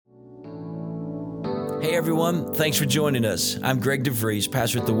Hey everyone, thanks for joining us. I'm Greg DeVries,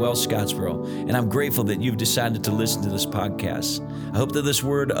 pastor at the Well Scottsboro, and I'm grateful that you've decided to listen to this podcast. I hope that this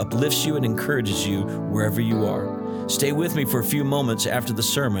word uplifts you and encourages you wherever you are. Stay with me for a few moments after the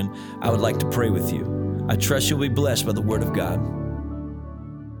sermon. I would like to pray with you. I trust you'll be blessed by the word of God.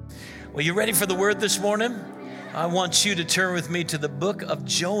 Well, you ready for the word this morning? I want you to turn with me to the book of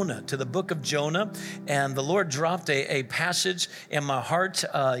Jonah, And the Lord dropped a passage in my heart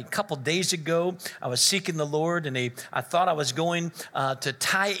a couple days ago. I was seeking the Lord, and I thought I was going to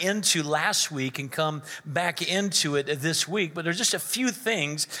tie into last week and come back into it this week. But there's just a few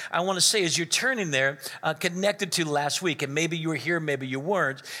things I want to say as you're turning there connected to last week. And maybe you were here, maybe you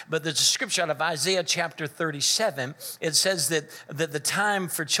weren't. But there's a scripture out of Isaiah chapter 37. It says that the time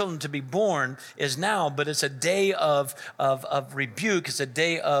for children to be born is now, but it's a day of rebuke. It's a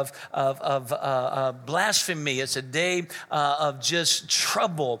day of blasphemy. It's a day of just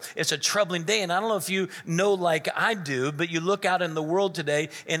trouble. It's a troubling day. And I don't know if you know like I do, but you look out in the world today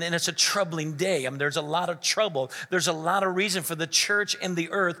and it's a troubling day. I mean, there's a lot of trouble. There's a lot of reason for the church and the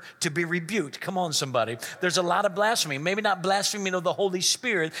earth to be rebuked. Come on, somebody. There's a lot of blasphemy. Maybe not blasphemy of the Holy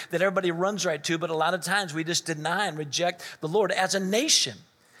Spirit that everybody runs right to, but a lot of times we just deny and reject the Lord as a nation.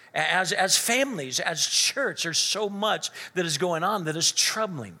 As families, as church, there's so much that is going on that is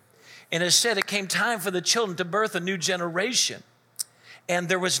troubling. And it said it came time for the children to birth a new generation, and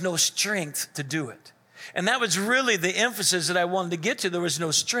there was no strength to do it. And that was really the emphasis that I wanted to get to. There was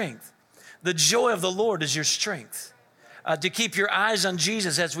no strength. The joy of the Lord is your strength. To keep your eyes on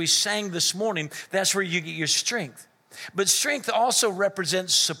Jesus, as we sang this morning, that's where you get your strength. But strength also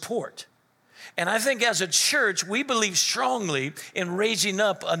represents support. And I think as a church, we believe strongly in raising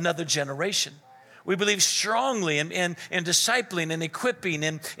up another generation. We believe strongly in discipling and equipping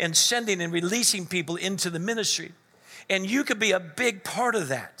and sending and releasing people into the ministry. And you could be a big part of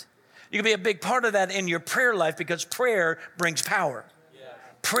that. You could be a big part of that in your prayer life because prayer brings power. Yeah.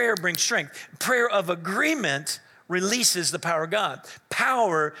 Prayer brings strength. Prayer of agreement releases the power of God.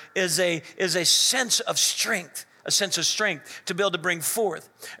 Power is a sense of strength. A sense of strength to be able to bring forth.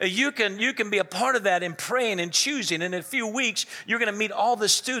 You can be a part of that in praying and choosing. And in a few weeks, you're going to meet all the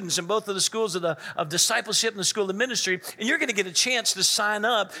students in both of the schools of discipleship and the school of ministry. And you're going to get a chance to sign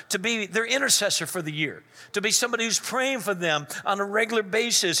up to be their intercessor for the year, to be somebody who's praying for them on a regular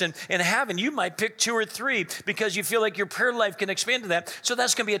basis. And you might pick 2 or 3 because you feel like your prayer life can expand to that. So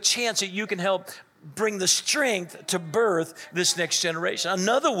that's going to be a chance that you can help bring the strength to birth this next generation.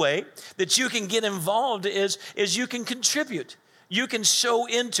 Another way that you can get involved is you can contribute. You can sow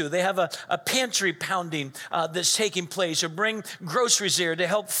into. They have a pantry pounding that's taking place, or bring groceries there to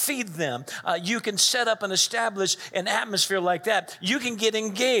help feed them. You can set up and establish an atmosphere like that. You can get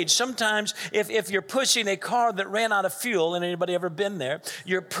engaged. Sometimes if you're pushing a car that ran out of fuel, and anybody ever been there,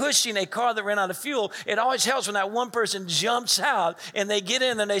 you're pushing a car that ran out of fuel, it always helps when that one person jumps out and they get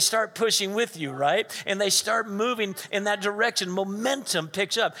in and they start pushing with you, right? And they start moving in that direction. Momentum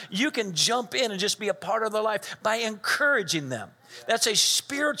picks up. You can jump in and just be a part of their life by encouraging them. That's a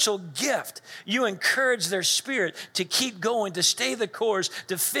spiritual gift. You encourage their spirit to keep going, to stay the course,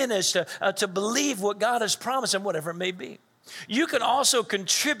 to finish, to believe what God has promised them, whatever it may be. You can also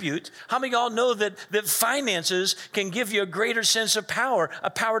contribute. How many of y'all know that finances can give you a greater sense of power, a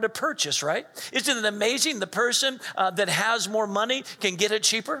power to purchase, right? Isn't it amazing? The person that has more money can get it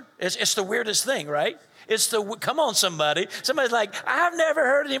cheaper. It's the weirdest thing, right? Come on, somebody. Somebody's like, I've never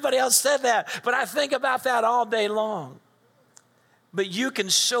heard anybody else say that, but I think about that all day long. But you can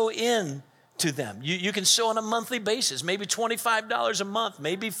sow in to them. You can sow on a monthly basis, maybe $25 a month,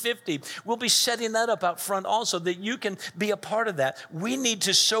 maybe $50. We'll be setting that up out front also, that you can be a part of that. We need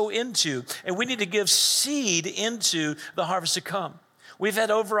to sow into, and we need to give seed into the harvest to come. We've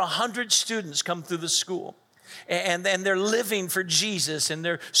had over 100 students come through the school. And they're living for Jesus, and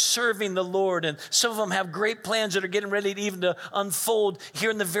they're serving the Lord. And some of them have great plans that are getting ready to unfold here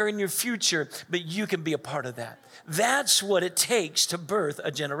in the very near future. But you can be a part of that. That's what it takes to birth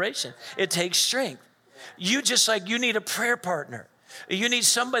a generation. It takes strength. You need a prayer partner. You need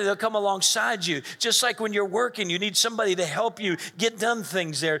somebody that'll come alongside you. Just like when you're working, you need somebody to help you get done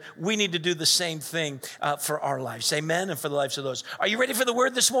things there. We need to do the same thing for our lives. Amen. And for the lives of those. Are you ready for the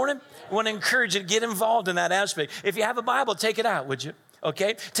word this morning? I want to encourage you to get involved in that aspect. If you have a Bible, take it out, would you?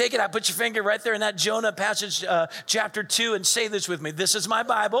 Okay, take it out. Put your finger right there in that Jonah passage, chapter 2, and say this with me. This is my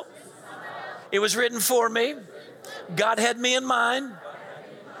Bible. It was written for me. God had me in mind.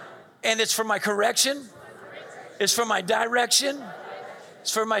 And it's for my correction. It's for my direction.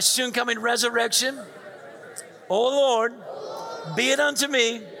 It's for my soon coming resurrection. Oh Lord, be it unto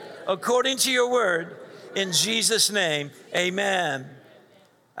me according to your word. In Jesus' name, amen.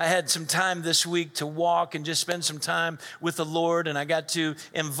 I had some time this week to walk and just spend some time with the Lord, and I got to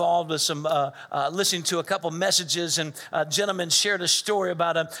involved with some listening to a couple messages, and a gentleman shared a story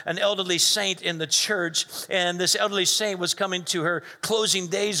about an elderly saint in the church, and this elderly saint was coming to her closing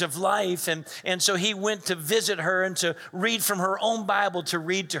days of life, and so he went to visit her and to read from her own Bible to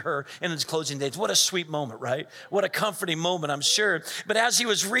read to her in his closing days. What a sweet moment, right? What a comforting moment, I'm sure. But as he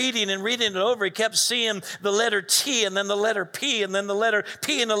was reading it over, he kept seeing the letter T, and then the letter P, and then the letter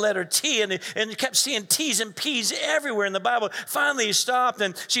P, and the letter T, and he kept seeing T's and P's everywhere in the Bible. Finally, he stopped,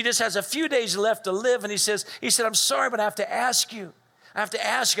 and she just has a few days left to live, and he said, I'm sorry, but I have to ask you.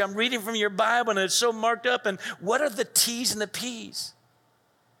 I'm reading from your Bible, and it's so marked up, and what are the T's and the P's?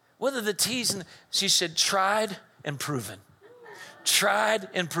 What are the T's? And she said, tried and proven. Tried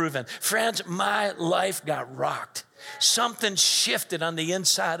and proven. Friends, my life got rocked. Something shifted on the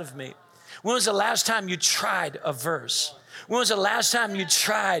inside of me. When was the last time you tried a verse? When was the last time you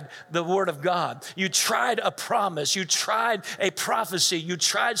tried the Word of God? You tried a promise. You tried a prophecy. You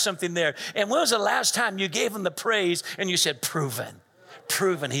tried something there. And when was the last time you gave Him the praise and you said, proven?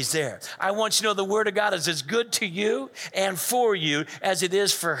 Proven, He's there. I want you to know the Word of God is as good to you and for you as it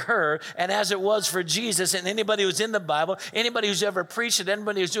is for her and as it was for Jesus and anybody who's in the Bible, anybody who's ever preached it,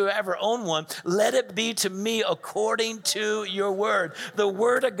 anybody who's ever owned one. Let it be to me according to your Word. The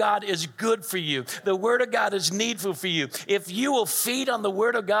Word of God is good for you. The Word of God is needful for you. If you will feed on the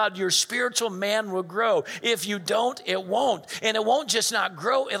Word of God, your spiritual man will grow. If you don't, it won't. And it won't just not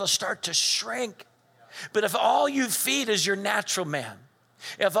grow, it'll start to shrink. But if all you feed is your natural man,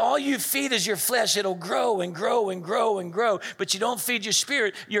 if all you feed is your flesh, it'll grow and grow and grow and grow. But you don't feed your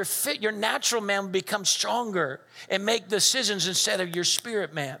spirit, your natural man will become stronger and make decisions instead of your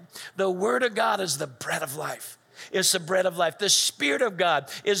spirit man. The Word of God is the bread of life. It's the bread of life. The Spirit of God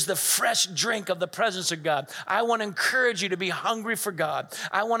is the fresh drink of the presence of God. I want to encourage you to be hungry for God.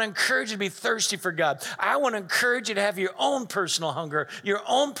 I want to encourage you to be thirsty for God. I want to encourage you to have your own personal hunger, your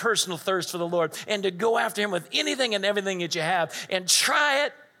own personal thirst for the Lord, and to go after Him with anything and everything that you have and try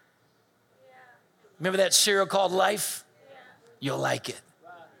it. Remember that cereal called Life? You'll like it.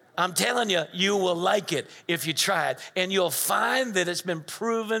 I'm telling you, you will like it if you try it. And you'll find that it's been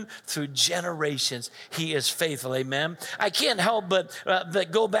proven through generations. He is faithful, amen? I can't help but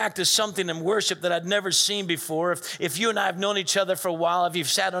go back to something in worship that I'd never seen before. If you and I have known each other for a while, if you've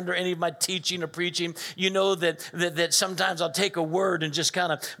sat under any of my teaching or preaching, you know that sometimes I'll take a word and just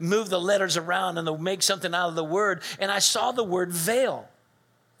kind of move the letters around and they'll make something out of the word. And I saw the word veil.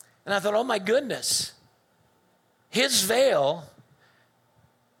 And I thought, oh my goodness, His veil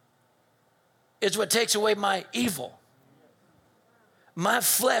is what takes away my evil. My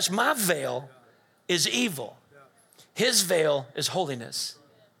flesh, my veil is evil. His veil is holiness.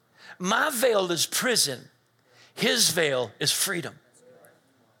 My veil is prison. His veil is freedom.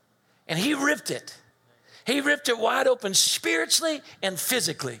 And He ripped it. He ripped it wide open spiritually and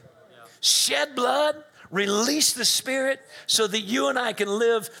physically. Shed blood, release the Spirit so that you and I can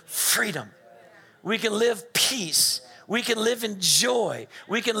live freedom. We can live peace. We can live in joy.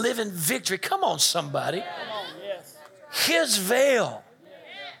 We can live in victory. Come on, somebody. His veil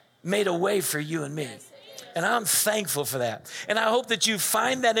made a way for you and me. And I'm thankful for that. And I hope that you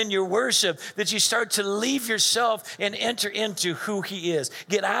find that in your worship, that you start to leave yourself and enter into who He is.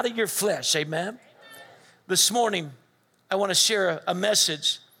 Get out of your flesh, amen? This morning, I want to share a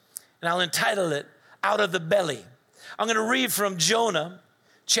message, and I'll entitle it, Out of the Belly. I'm going to read from Jonah,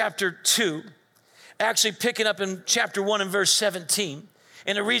 chapter 2. Actually picking up in chapter 1 and verse 17.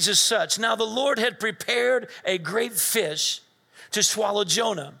 And it reads as such. Now the Lord had prepared a great fish to swallow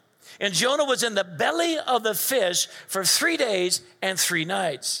Jonah. And Jonah was in the belly of the fish for 3 days and 3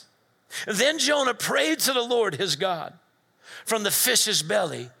 nights. Then Jonah prayed to the Lord his God from the fish's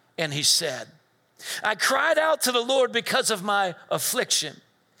belly. And he said, I cried out to the Lord because of my affliction.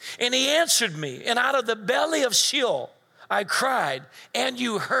 And He answered me. And out of the belly of Sheol I cried, and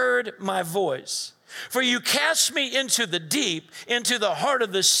you heard my voice. For you cast me into the deep, into the heart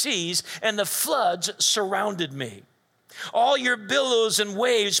of the seas, and the floods surrounded me. All your billows and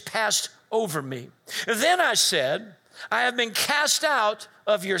waves passed over me. Then I said, I have been cast out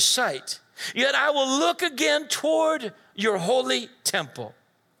of your sight, yet I will look again toward your holy temple.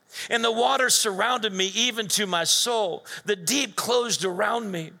 And the waters surrounded me even to my soul. The deep closed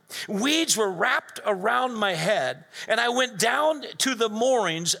around me. Weeds were wrapped around my head, and I went down to the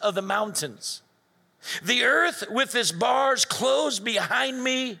moorings of the mountains. The earth with its bars closed behind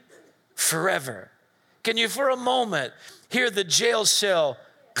me forever. Can you for a moment hear the jail cell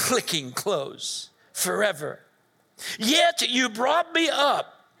clicking close? Forever. Yet you brought me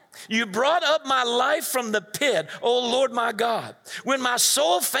up You brought up my life from the pit, O Lord my God. When my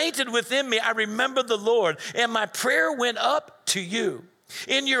soul fainted within me, I remembered the Lord, and my prayer went up to you.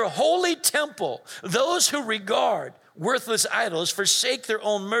 In your holy temple, those who regard worthless idols forsake their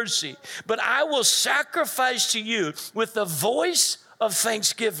own mercy, but I will sacrifice to you with the voice of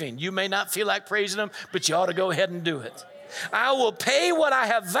thanksgiving. You may not feel like praising him, but you ought to go ahead and do it. I will pay what I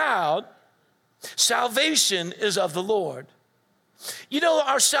have vowed. Salvation is of the Lord. You know,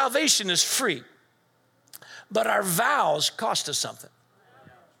 our salvation is free, but our vows cost us something.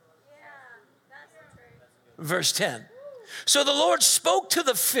 Verse 10. So the Lord spoke to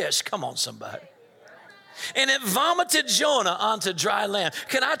the fish. Come on, somebody. And it vomited Jonah onto dry land.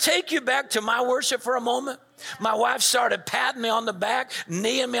 Can I take you back to my worship for a moment? My wife started patting me on the back,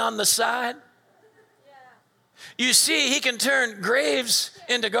 kneeing me on the side. You see, he can turn graves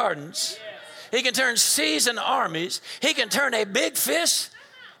into gardens. He can turn seas into armies. He can turn a big fish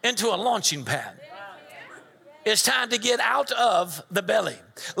into a launching pad. It's time to get out of the belly.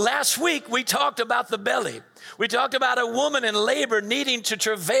 Last week, we talked about the belly. We talked about a woman in labor needing to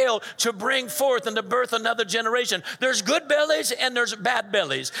travail to bring forth and to birth another generation. There's good bellies and there's bad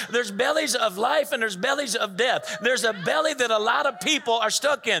bellies. There's bellies of life and there's bellies of death. There's a belly that a lot of people are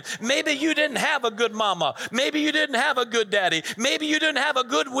stuck in. Maybe you didn't have a good mama. Maybe you didn't have a good daddy. Maybe you didn't have a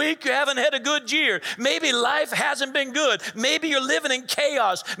good week. You haven't had a good year. Maybe life hasn't been good. Maybe you're living in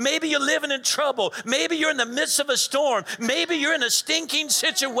chaos. Maybe you're living in trouble. Maybe you're in the midst of a storm. Maybe you're in a stinking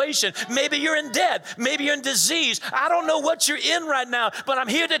situation. Maybe you're in debt. Maybe you're in disease. I don't know what you're in right now, but I'm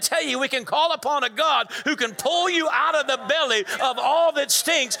here to tell you we can call upon a God who can pull you out of the belly of all that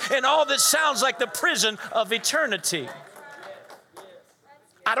stinks and all that sounds like the prison of eternity.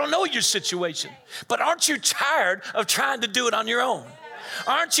 I don't know your situation, but aren't you tired of trying to do it on your own?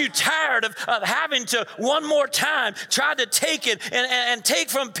 Aren't you tired of having to one more time try to take it and take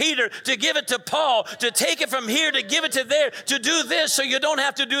from Peter to give it to Paul, to take it from here to give it to there, to do this so you don't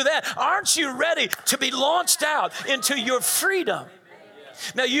have to do that? Aren't you ready to be launched out into your freedom?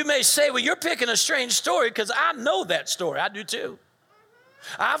 Now you may say, well, you're picking a strange story because I know that story. I do too.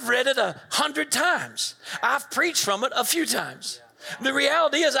 I've read it 100 times. I've preached from it a few times. The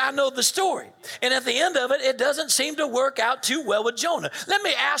reality is I know the story. And at the end of it, it doesn't seem to work out too well with Jonah. Let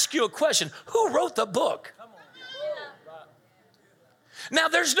me ask you a question. Who wrote the book? Now,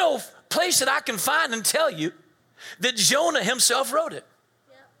 there's no place that I can find and tell you that Jonah himself wrote it.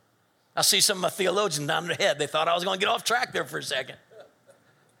 I see some of my theologians down their head. They thought I was going to get off track there for a second.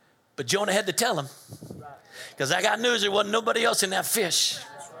 But Jonah had to tell him. Because I got news, there wasn't nobody else in that fish.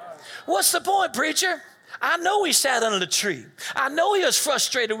 What's the point, preacher? I know he sat under the tree. I know he was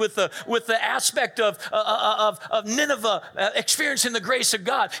frustrated with the aspect of Nineveh experiencing the grace of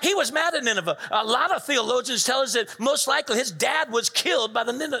God. He was mad at Nineveh. A lot of theologians tell us that most likely his dad was killed by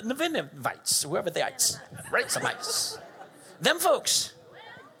the Ninevites, whoever the ites, right? Some ites. Them folks.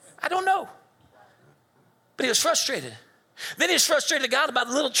 I don't know. But he was frustrated. Then he's frustrated at God about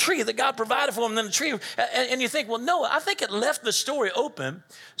the little tree that God provided for him. And then the tree, and you think, well, no, I think it left the story open.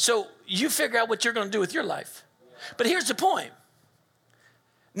 So you figure out what you're going to do with your life. But here's the point.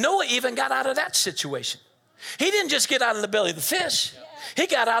 Noah even got out of that situation. He didn't just get out of the belly of the fish. He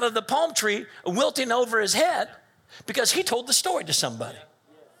got out of the palm tree wilting over his head because he told the story to somebody.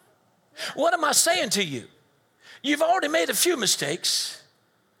 What am I saying to you? You've already made a few mistakes.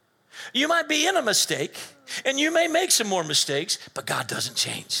 You might be in a mistake, and you may make some more mistakes, but God doesn't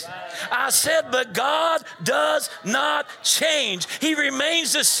change. I said, but God does not change. He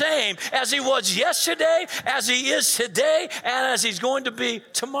remains the same as he was yesterday, as he is today, and as he's going to be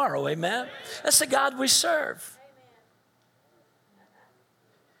tomorrow. Amen? That's the God we serve.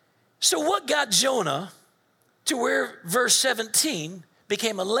 So what got Jonah to where verse 17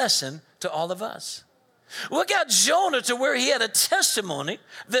 became a lesson to all of us? What got Jonah to where he had a testimony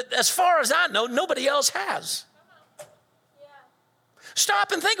that, as far as I know, nobody else has?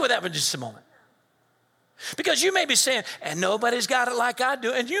 Stop and think about that for just a moment. Because you may be saying, and nobody's got it like I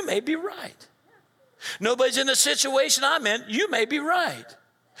do, and you may be right. Nobody's in the situation I'm in, you may be right.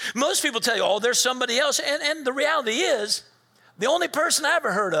 Most people tell you, oh, there's somebody else, and the reality is, the only person I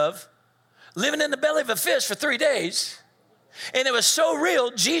ever heard of living in the belly of a fish for 3 days, and it was so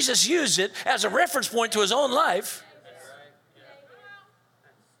real, Jesus used it as a reference point to his own life.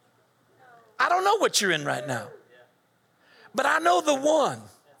 I don't know what you're in right now, but I know the one.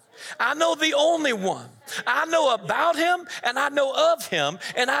 I know the only one. I know about him, and I know of him,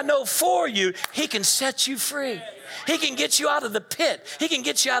 and I know for you, he can set you free. He can get you out of the pit. He can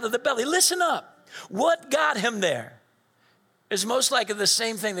get you out of the belly. Listen up. What got him there is most likely the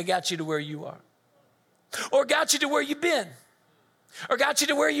same thing that got you to where you are, or got you to where you've been. or got you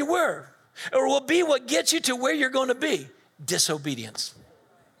to where you were or will be what gets you to where you're going to be? Disobedience.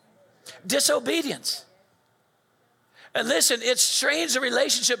 Disobedience. And listen, it strains the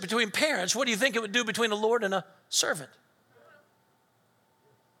relationship between parents. What do you think it would do between a Lord and a servant?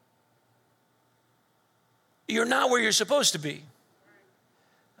 You're not where you're supposed to be.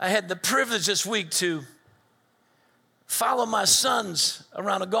 I had the privilege this week to follow my sons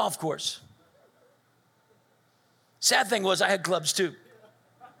around a golf course. Sad thing was I had clubs too.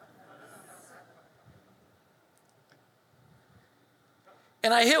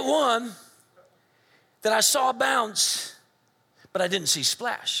 And I hit one that I saw bounce, but I didn't see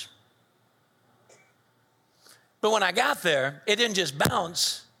splash. But when I got there, it didn't just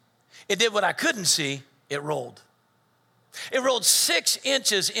bounce. It did what I couldn't see. It rolled. It rolled 6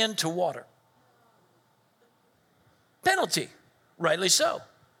 inches into water. Penalty, rightly so.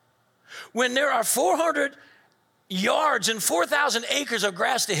 When there are 400 yards and 4,000 acres of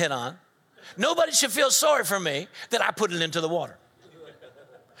grass to hit on, nobody should feel sorry for me that I put it into the water.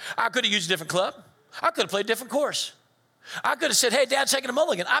 I could have used a different club. I could have played a different course. I could have said, hey, Dad's taking a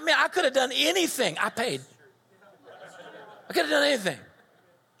mulligan. I mean, I could have done anything. I paid. I could have done anything.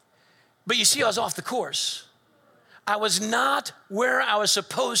 But you see, I was off the course. I was not where I was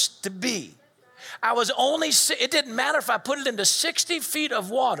supposed to be. I was only, it didn't matter if I put it into 60 feet of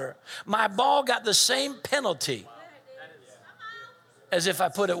water. My ball got the same penalty as if I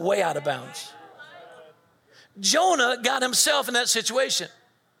put it way out of bounds. Jonah got himself in that situation.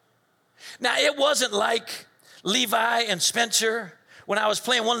 Now, it wasn't like Levi and Spencer when I was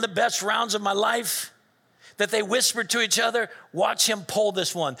playing one of the best rounds of my life that they whispered to each other, watch him pull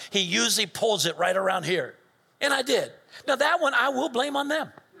this one. He usually pulls it right around here. And I did. Now, that one I will blame on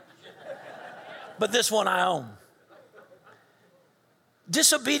them. But this one I own.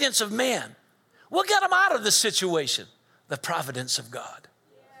 Disobedience of man. What got him out of this situation? The providence of God.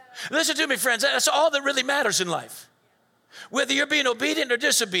 Listen to me, friends. That's all that really matters in life. Whether you're being obedient or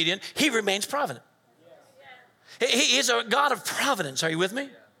disobedient, he remains provident. He is a God of providence. Are you with me?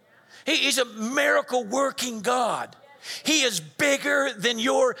 He's a miracle working God. He is bigger than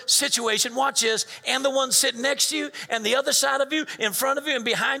your situation. Watch this. And the one sitting next to you and the other side of you, in front of you and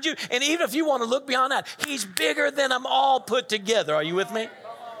behind you. And even if you want to look beyond that, he's bigger than them all put together. Are you with me?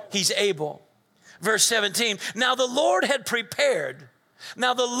 He's able. Verse 17. Now the Lord had prepared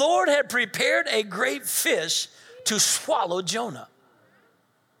a great fish to swallow Jonah.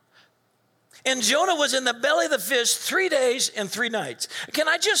 And Jonah was in the belly of the fish 3 days and 3 nights. Can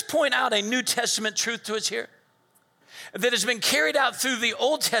I just point out a New Testament truth to us here? That has been carried out through the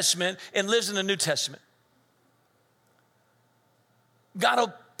Old Testament and lives in the New Testament. God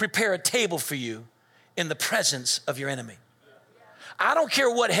will prepare a table for you in the presence of your enemy. I don't care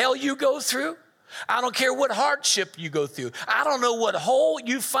what hell you go through. I don't care what hardship you go through. I don't know what hole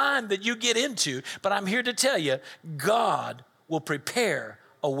you find that you get into, but I'm here to tell you, God will prepare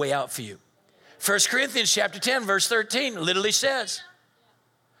a way out for you. 1 Corinthians chapter 10, verse 13 literally says,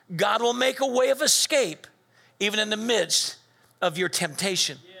 God will make a way of escape even in the midst of your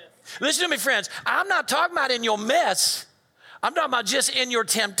temptation. Yes. Listen to me, friends. I'm not talking about in your mess. I'm talking about just in your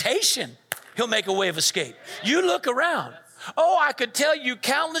temptation. He'll make a way of escape. You look around. Oh, I could tell you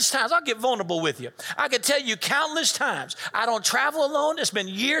countless times. I'll get vulnerable with you. I could tell you countless times. I don't travel alone. It's been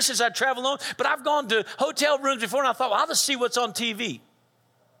years since I traveled alone, but I've gone to hotel rooms before and I thought, well, I'll just see what's on TV.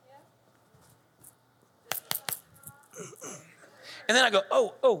 And then I go,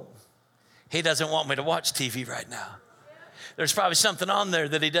 oh, he doesn't want me to watch TV right now. There's probably something on there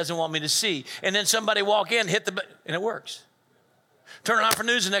that he doesn't want me to see. And then somebody walk in, hit the, and it works. Turn it on for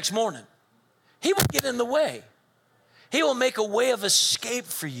news the next morning. He will get in the way. He will make a way of escape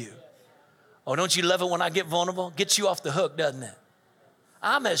for you. Oh, don't you love it when I get vulnerable? Gets you off the hook, doesn't it?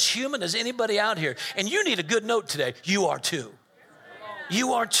 I'm as human as anybody out here. And you need a good note today. You are too.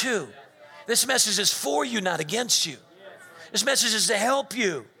 You are too. This message is for you, not against you. This message is to help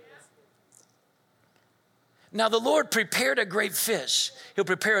you. Now the Lord prepared a great fish. He'll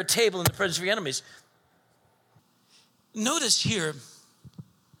prepare a table in the presence of your enemies. Notice here,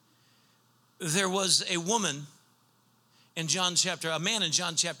 there was a woman a man in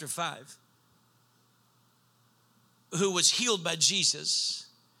John chapter 5 who was healed by Jesus.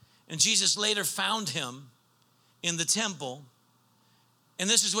 And Jesus later found him in the temple. And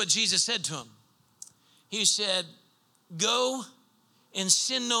this is what Jesus said to him. He said, go and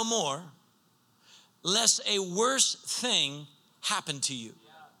sin no more, lest a worse thing happen to you.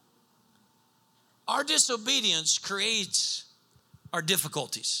 Our disobedience creates our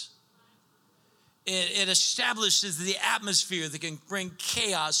difficulties. It establishes the atmosphere that can bring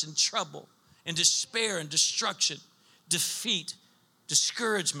chaos and trouble and despair and destruction, defeat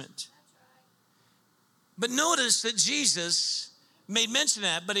discouragement. But notice that Jesus made mention of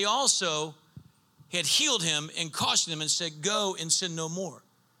that, but he also had healed him and cautioned him and said, go and sin no more.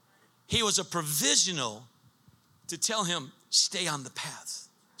 He was a provisional to tell him, stay on the path,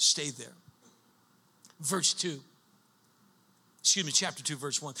 stay there. Chapter 2,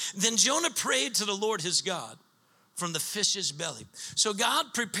 verse 1. Then Jonah prayed to the Lord his God from the fish's belly. So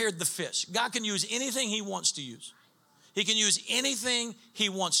God prepared the fish. God can use anything he wants to use. He can use anything he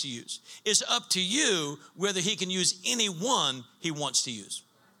wants to use. It's up to you whether he can use anyone he wants to use.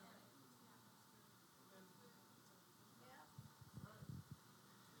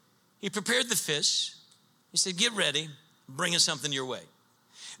 He prepared the fish. He said, get ready, bringing something your way.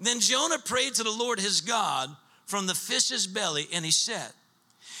 Then Jonah prayed to the Lord his God from the fish's belly, and he said,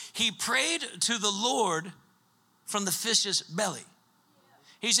 he prayed to the Lord from the fish's belly.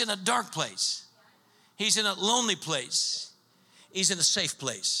 He's in a dark place. He's in a lonely place. He's in a safe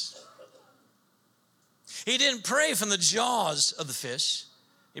place. He didn't pray from the jaws of the fish.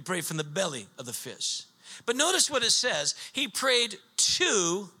 He prayed from the belly of the fish. But notice what it says. He prayed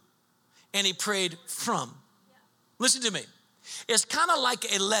to and he prayed from. Listen to me. It's kind of like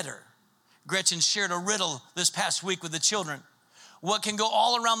a letter. Gretchen shared a riddle this past week with the children. What can go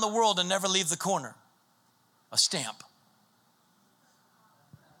all around the world and never leave the corner? A stamp.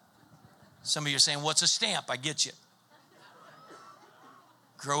 Some of you are saying, what's a stamp? I get you.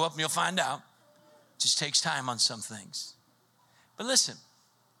 Grow up and you'll find out. It just takes time on some things. But listen,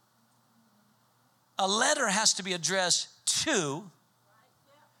 a letter has to be addressed to,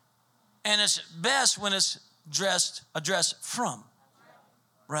 and it's best when it's addressed from,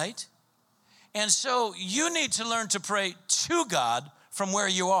 right? And so you need to learn to pray to God from where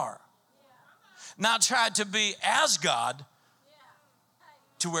you are. Not try to be as God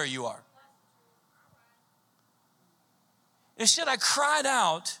to where you are. It said, I cried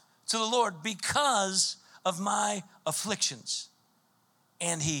out to the Lord because of my afflictions,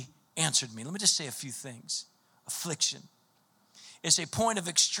 and he answered me. Let me just say a few things. Affliction is a point of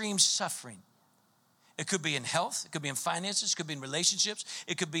extreme suffering. It could be in health, it could be in finances, it could be in relationships,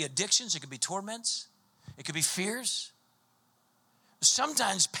 it could be addictions, it could be torments, it could be fears.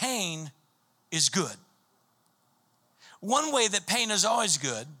 Sometimes pain is good. One way that pain is always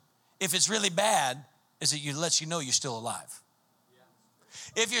good, if it's really bad, is that it lets you know you're still alive.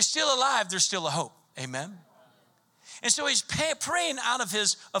 If you're still alive, there's still a hope. Amen? And so he's praying out of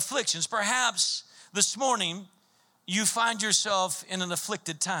his afflictions. Perhaps this morning you find yourself in an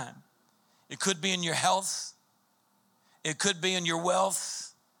afflicted time. It could be in your health. It could be in your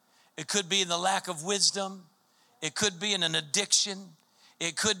wealth. It could be in the lack of wisdom. It could be in an addiction.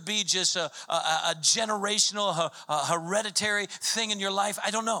 It could be just a generational, hereditary thing in your life. I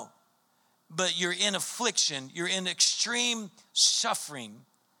don't know. But you're in affliction. You're in extreme suffering,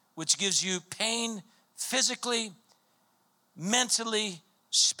 which gives you pain physically, mentally,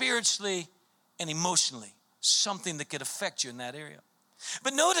 spiritually, and emotionally. Something that could affect you in that area.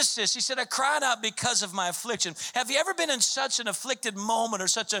 But notice this. He said, I cried out because of my affliction. Have you ever been in such an afflicted moment or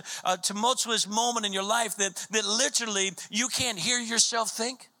such a tumultuous moment in your life that literally you can't hear yourself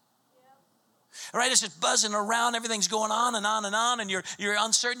think? Right? It's just buzzing around. Everything's going on and on and on, and you're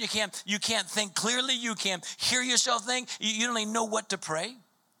uncertain. You can't think clearly. You can't hear yourself think. You don't even know what to pray.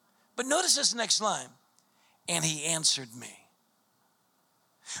 But notice this next line. And he answered me.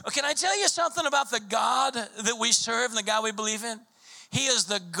 Well, can I tell you something about the God that we serve and the God we believe in? He is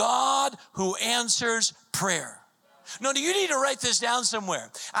the God who answers prayer. No, you need to write this down somewhere.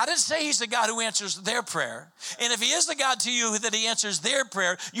 I didn't say he's the God who answers their prayer. And if he is the God to you that he answers their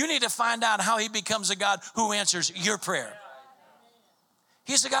prayer, you need to find out how he becomes a God who answers your prayer.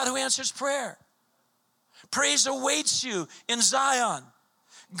 He's the God who answers prayer. Praise awaits you in Zion.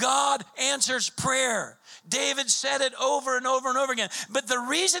 God answers prayer. David said it over and over and over again. But the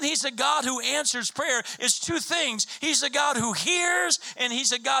reason he's a God who answers prayer is two things. He's a God who hears and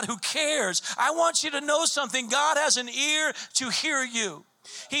he's a God who cares. I want you to know something. God has an ear to hear you.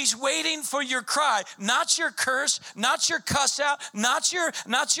 He's waiting for your cry, not your curse, not your cuss out, not your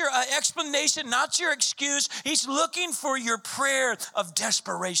explanation, not your excuse. He's looking for your prayer of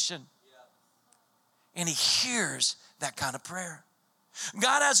desperation. And he hears that kind of prayer.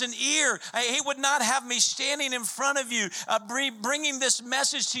 God has an ear. He would not have me standing in front of you, bringing this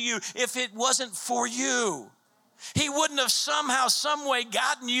message to you if it wasn't for you. He wouldn't have somehow, some way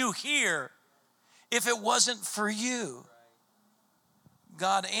gotten you here if it wasn't for you.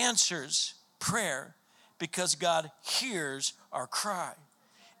 God answers prayer because God hears our cry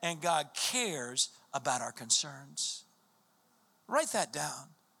and God cares about our concerns. Write that down.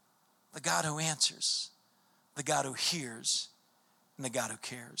 The God who answers, the God who hears, and the God who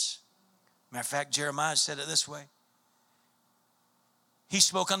cares. Matter of fact, Jeremiah said it this way. He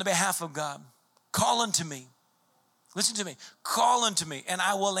spoke on the behalf of God. Call unto me. Listen to me. Call unto me, and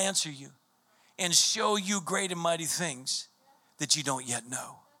I will answer you and show you great and mighty things that you don't yet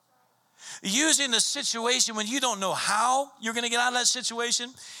know. Using a situation when you don't know how you're going to get out of that situation,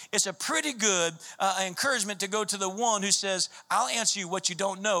 it's a pretty good encouragement to go to the one who says, I'll answer you what you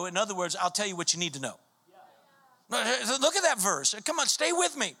don't know. In other words, I'll tell you what you need to know. Look at that verse. Come on, stay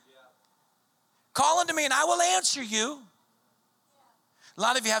with me. Call unto me and I will answer you. A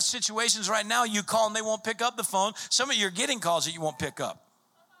lot of you have situations right now, you call and they won't pick up the phone. Some of you are getting calls that you won't pick up.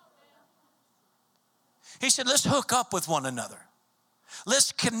 He said, let's hook up with one another.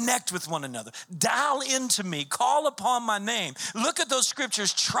 Let's connect with one another. Dial into me. Call upon my name. Look at those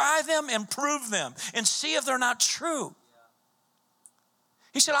scriptures. Try them and prove them and see if they're not true.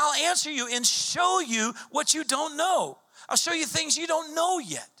 He said, I'll answer you and show you what you don't know. I'll show you things you don't know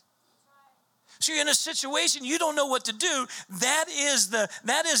yet. So you're in a situation you don't know what to do. That is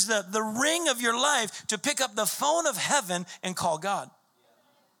the ring of your life to pick up the phone of heaven and call God.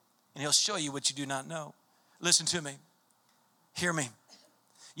 And he'll show you what you do not know. Listen to me. Hear me.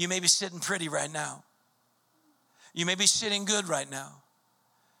 You may be sitting pretty right now. You may be sitting good right now.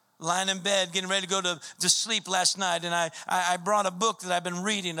 Lying in bed, getting ready to go to sleep last night, and I brought a book that I've been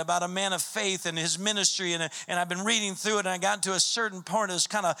reading about a man of faith and his ministry, and I've been reading through it, and I got to a certain part that was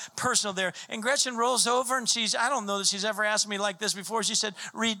kind of personal there, and Gretchen rolls over, and I don't know that she's ever asked me like this before. She said,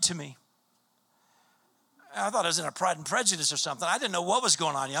 read to me. I thought I was in a Pride and Prejudice or something. I didn't know what was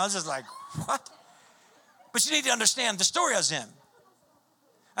going on. I was just like, what? But you need to understand the story I was in.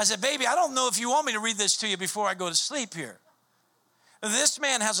 I said, baby, I don't know if you want me to read this to you before I go to sleep here. This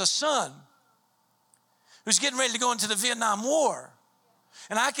man has a son who's getting ready to go into the Vietnam War.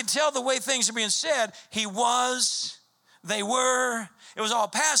 And I can tell the way things are being said, he was, they were, it was all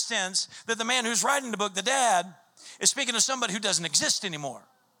past tense, that the man who's writing the book, the dad, is speaking to somebody who doesn't exist anymore.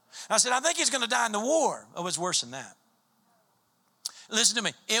 And I said, I think he's going to die in the war. Oh, it was worse than that. Listen to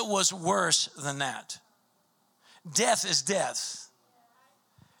me. It was worse than that. Death is death.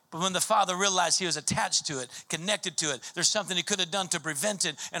 But when the father realized he was attached to it, connected to it, there's something he could have done to prevent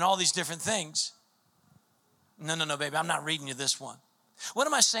it and all these different things. No, baby, I'm not reading you this one. What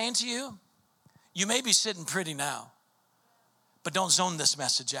am I saying to you? You may be sitting pretty now, but don't zone this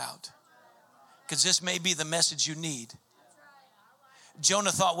message out, because this may be the message you need.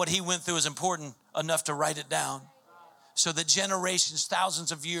 Jonah thought what he went through was important enough to write it down so that generations,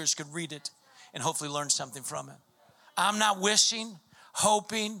 thousands of years could read it and hopefully learn something from it. I'm not wishing,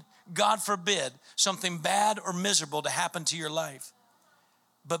 hoping, God forbid, something bad or miserable to happen to your life.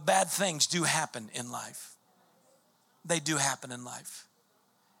 But bad things do happen in life. They do happen in life.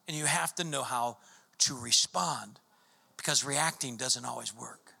 And you have to know how to respond, because reacting doesn't always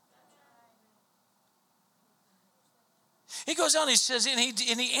work. He goes on, he says, and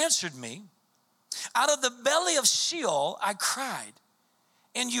he answered me, out of the belly of Sheol I cried,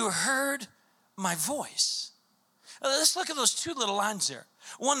 and you heard my voice. Let's look at those two little lines there.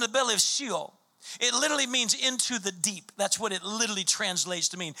 One, the belly of Sheol. It literally means into the deep. That's what it literally translates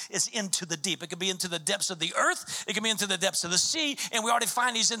to mean, is into the deep. It could be into the depths of the earth. It can be into the depths of the sea. And we already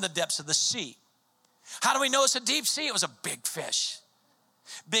find he's in the depths of the sea. How do we know it's a deep sea? It was a big fish.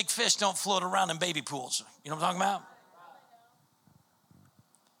 Big fish don't float around in baby pools. You know what I'm talking about?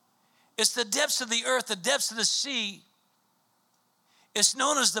 It's the depths of the earth, the depths of the sea. It's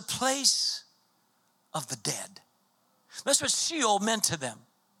known as the place of the dead. That's what Sheol meant to them.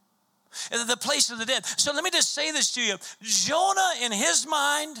 The place of the dead. So let me just say this to you. Jonah, in his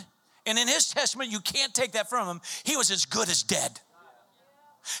mind and in his testament, you can't take that from him. He was as good as dead.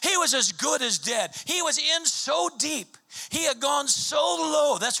 He was as good as dead. He was in so deep. He had gone so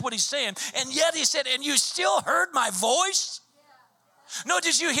low. That's what he's saying. And yet he said, and you still heard my voice? No,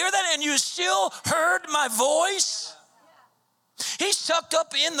 did you hear that? And you still heard my voice? He's tucked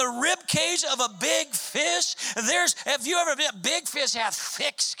up in the rib cage of a big fish. Have you ever been, big fish have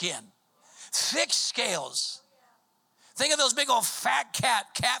thick skin, thick scales. Think of those big old fat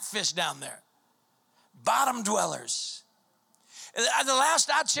catfish down there. Bottom dwellers. The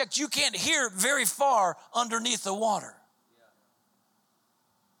last I checked, you can't hear very far underneath the water.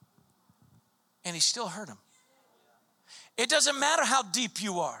 And he still heard him. It doesn't matter how deep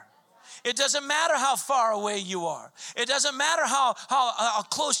you are. It doesn't matter how far away you are. It doesn't matter how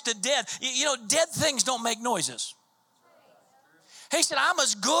close to dead. You know, dead things don't make noises. He said, I'm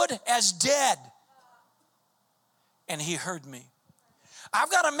as good as dead. And he heard me. I've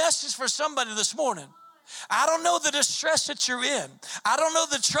got a message for somebody this morning. I don't know the distress that you're in. I don't know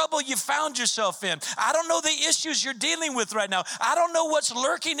the trouble you found yourself in. I don't know the issues you're dealing with right now. I don't know what's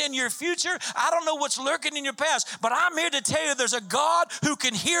lurking in your future. I don't know what's lurking in your past. But I'm here to tell you there's a God who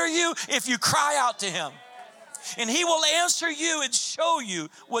can hear you if you cry out to him. And he will answer you and show you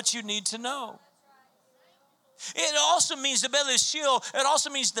what you need to know. It also means the belly of Sheol. It also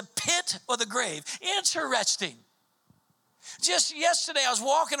means the pit or the grave. Interesting. Just yesterday, I was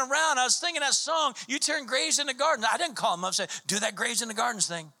walking around. I was thinking that song, You Turn Graves into Gardens. I didn't call him up and say, do that graves into gardens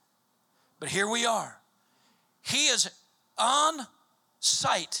thing. But here we are. He is on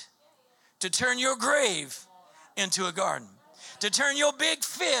site to turn your grave into a garden. To turn your big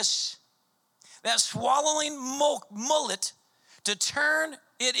fish, that swallowing mullet, to turn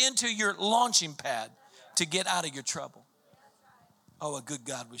it into your launching pad to get out of your trouble. Oh, a good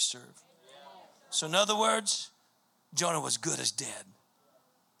God we serve. So in other words, Jonah was good as dead.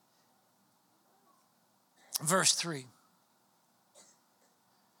 Verse 3.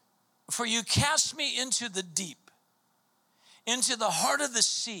 For you cast me into the deep, into the heart of the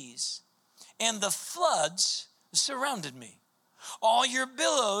seas, and the floods surrounded me. All your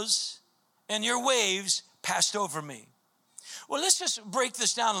billows and your waves passed over me. Well, let's just break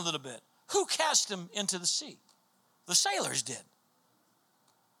this down a little bit. Who cast him into the sea? The sailors did.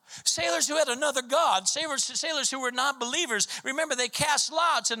 Sailors who had another God, sailors who were not believers. Remember, they cast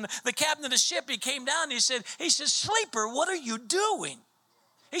lots, and the captain of the ship, he came down and he said, sleeper, what are you doing?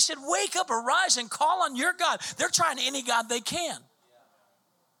 He said, wake up, arise, and call on your God. They're trying any God they can.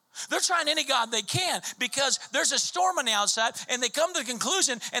 They're trying any God they can because there's a storm on the outside, and they come to the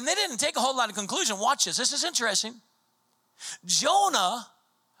conclusion, and they didn't take a whole lot of conclusion. Watch this. This is interesting. Jonah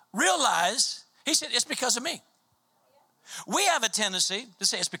realized, he said, it's because of me. We have a tendency to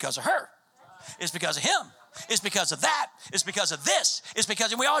say it's because of her. It's because of him. It's because of that. It's because of this. It's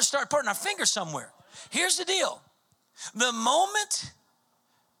because, and we always start putting our finger somewhere. Here's the deal. The moment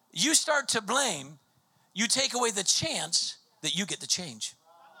you start to blame, you take away the chance that you get to change.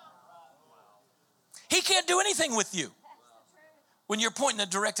 He can't do anything with you when you're pointing and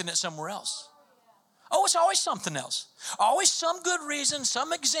directing it somewhere else. Oh, it's always something else. Always some good reason,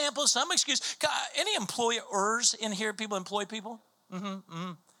 some example, some excuse. Any employers in here, people employ people?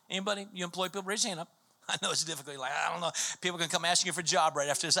 Anybody? You employ people? Raise your hand up. I know it's difficult. Like, I don't know. People can come asking you for a job right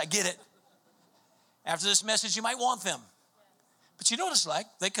after this. I get it. After this message, you might want them. But you know what it's like.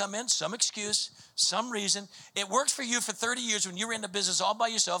 They come in, some excuse, some reason. It works for you for 30 years when you were in the business all by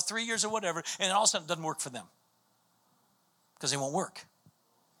yourself, 3 years or whatever, and all of a sudden it doesn't work for them because they won't work.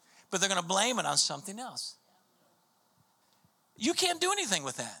 But they're going to blame it on something else. You can't do anything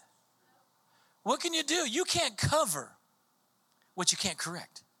with that. What can you do? You can't cover what you can't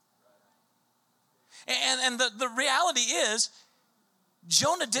correct. And the reality is,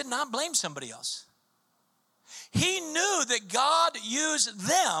 Jonah did not blame somebody else. He knew that God used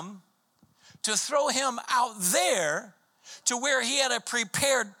them to throw him out there to where he had a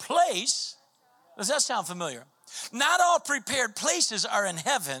prepared place. Does that sound familiar? Not all prepared places are in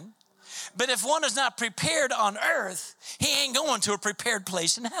heaven. But if one is not prepared on earth, he ain't going to a prepared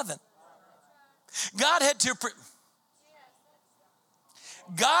place in heaven. God had to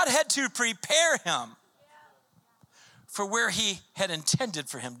prepare him for where he had intended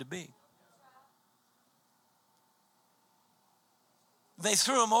for him to be. They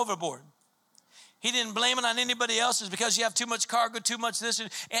threw him overboard. He didn't blame it on anybody else. It's because you have too much cargo, too much this.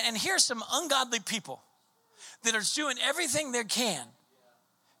 And here's some ungodly people that are doing everything they can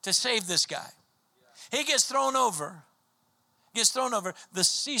to save this guy. He gets thrown over. The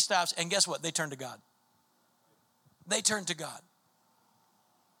sea stops, and guess what? They turn to God. They turn to God.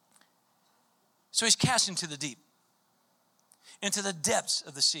 So he's cast into the deep, into the depths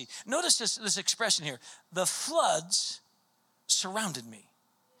of the sea. Notice this expression here. The floods surrounded me.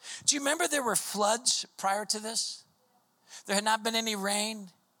 Do you remember there were floods prior to this? There had not been any rain.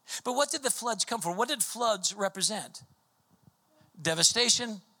 But what did the floods come for? What did floods represent?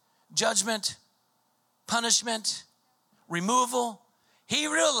 Devastation, judgment, punishment, removal. He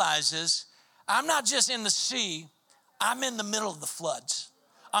realizes, I'm not just in the sea, I'm in the middle of the floods.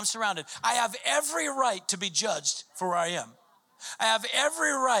 I'm surrounded. I have every right to be judged for where I am. I have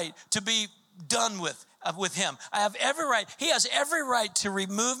every right to be done with him. I have every right. He has every right to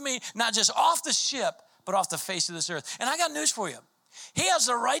remove me, not just off the ship, but off the face of this earth. And I got news for you. He has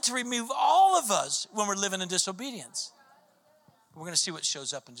the right to remove all of us when we're living in disobedience. We're going to see what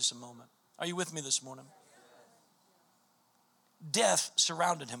shows up in just a moment. Are you with me this morning? Death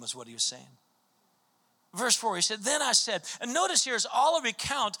surrounded him is what he was saying. Verse 4, he said, then I said, and notice here is all a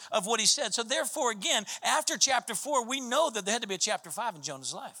recount of what he said. So therefore, again, after chapter 4, we know that there had to be a chapter 5 in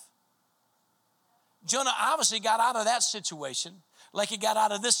Jonah's life. Jonah obviously got out of that situation like he got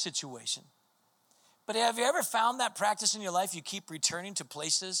out of this situation. But have you ever found that practice in your life? You keep returning to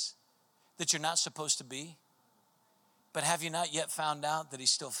places that you're not supposed to be. But have you not yet found out that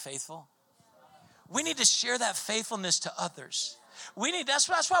he's still faithful? We need to share that faithfulness to others.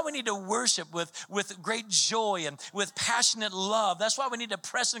 That's why we need to worship with great joy and with passionate love. That's why we need to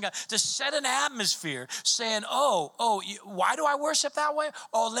press in God to set an atmosphere saying, why do I worship that way?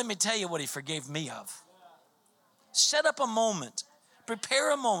 Oh, let me tell you what he forgave me of. Set up a moment.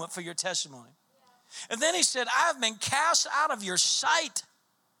 Prepare a moment for your testimony. And then he said, I have been cast out of your sight.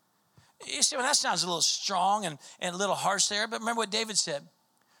 You see, well, that sounds a little strong and a little harsh there, but remember what David said.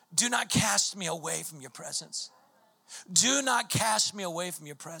 Do not cast me away from your presence. Do not cast me away from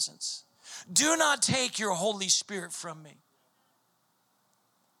your presence. Do not take your Holy Spirit from me.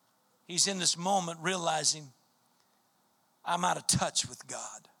 He's in this moment realizing I'm out of touch with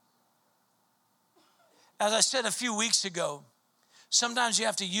God. As I said a few weeks ago, sometimes you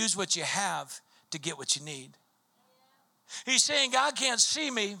have to use what you have to get what you need. He's saying God can't see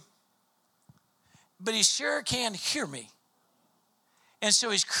me, but he sure can hear me. And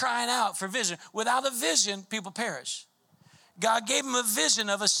so he's crying out for vision. Without a vision, people perish. God gave him a vision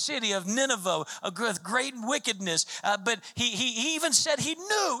of a city of Nineveh, with great wickedness. But he even said he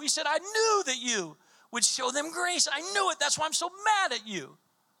knew. He said, I knew that you would show them grace. I knew it. That's why I'm so mad at you.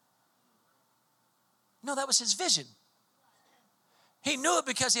 No, that was his vision. He knew it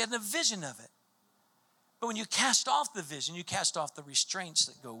because he had a vision of it. But when you cast off the vision, you cast off the restraints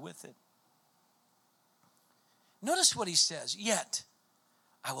that go with it. Notice what he says. Yet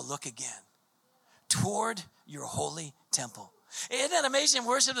I will look again toward your holy temple. Isn't that amazing?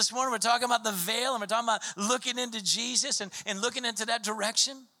 Worship this morning, we're talking about the veil and we're talking about looking into Jesus and looking into that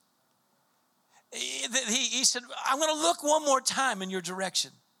direction. He said, I'm going to look one more time in your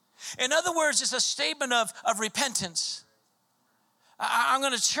direction. In other words, it's a statement of repentance. I'm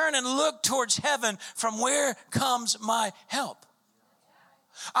going to turn and look towards heaven from where comes my help.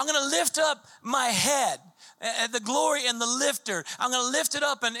 I'm going to lift up my head, the glory and the lifter. I'm going to lift it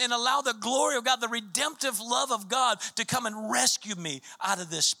up and allow the glory of God, the redemptive love of God to come and rescue me out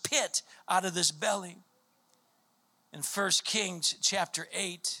of this pit, out of this belly. In 1 Kings chapter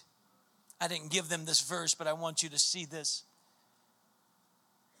 8, I didn't give them this verse, but I want you to see this.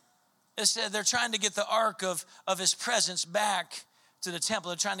 It said they're trying to get the ark of his presence back to the temple.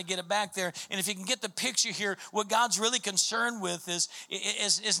 They're trying to get it back there. And if you can get the picture here, what God's really concerned with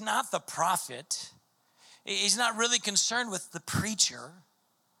is not the prophet. He's not really concerned with the preacher.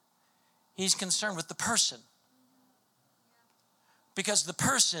 He's concerned with the person. Because the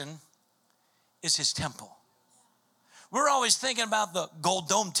person is his temple. We're always thinking about the gold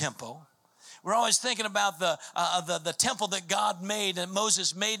dome temple. We're always thinking about the temple that God made and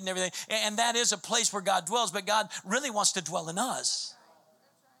Moses made and everything. And that is a place where God dwells, but God really wants to dwell in us.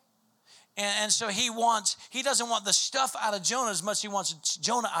 And so he doesn't want the stuff out of Jonah as much as he wants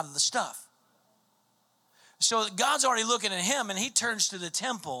Jonah out of the stuff. So God's already looking at him and he turns to the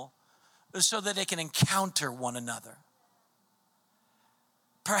temple so that they can encounter one another.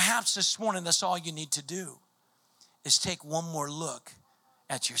 Perhaps this morning that's all you need to do is take one more look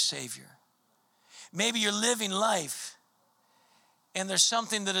at your Savior. Maybe you're living life and there's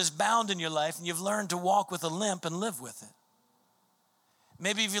something that is bound in your life and you've learned to walk with a limp and live with it.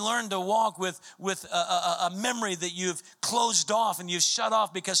 Maybe if you learned to walk with a memory that you've closed off and you've shut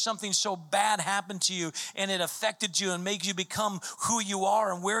off because something so bad happened to you and it affected you and made you become who you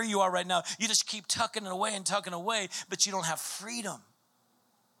are and where you are right now. You just keep tucking it away and tucking away, but you don't have freedom.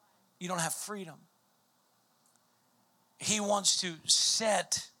 You don't have freedom. He wants to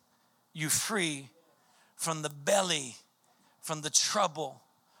set you free from the belly, from the trouble,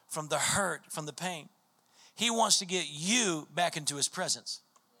 from the hurt, from the pain. He wants to get you back into his presence.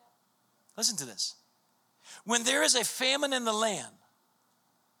 Listen to this. When there is a famine in the land,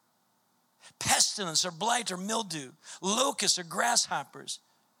 pestilence or blight or mildew, locusts or grasshoppers,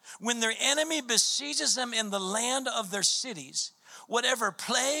 when their enemy besieges them in the land of their cities, whatever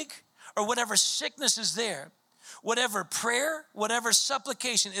plague or whatever sickness is there, whatever prayer, whatever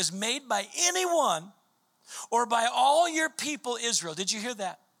supplication is made by anyone or by all your people Israel. Did you hear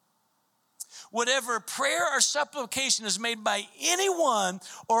that? Whatever prayer or supplication is made by anyone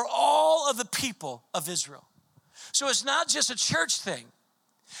or all of the people of Israel. So it's not just a church thing.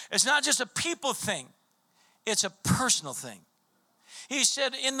 It's not just a people thing. It's a personal thing. He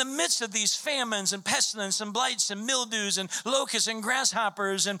said, in the midst of these famines and pestilence and blights and mildews and locusts and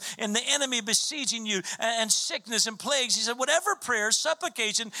grasshoppers and the enemy besieging you and sickness and plagues, he said, whatever prayer,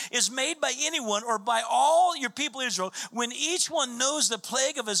 supplication is made by anyone or by all your people Israel, when each one knows the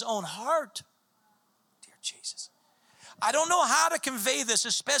plague of his own heart, Jesus. I don't know how to convey this,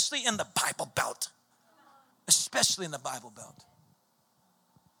 especially in the Bible Belt. Especially in the Bible Belt.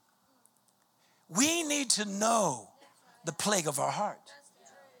 We need to know the plague of our heart.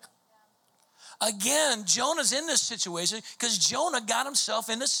 Again, Jonah's in this situation because Jonah got himself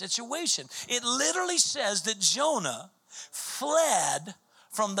in this situation. It literally says that Jonah fled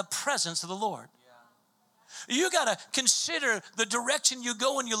from the presence of the Lord. You got to consider the direction you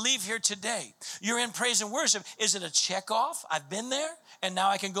go when you leave here today. You're in praise and worship. Is it a check off? I've been there and now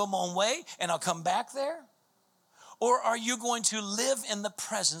I can go my own way and I'll come back there? Or are you going to live in the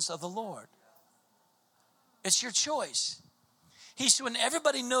presence of the Lord? It's your choice. When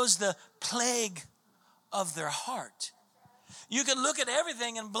everybody knows the plague of their heart, you can look at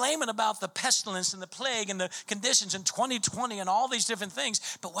everything and blame it about the pestilence and the plague and the conditions in 2020 and all these different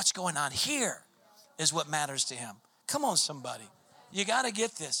things. But what's going on here is what matters to him. Come on, somebody. You got to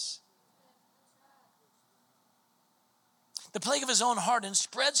get this. The plague of his own heart, and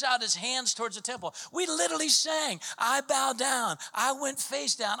spreads out his hands towards the temple. We literally sang, I bow down, I went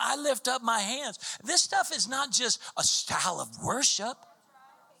face down, I lift up my hands. This stuff is not just a style of worship.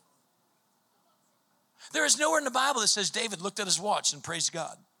 There is nowhere in the Bible that says David looked at his watch and praised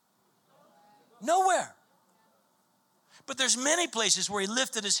God. Nowhere. But there's many places where he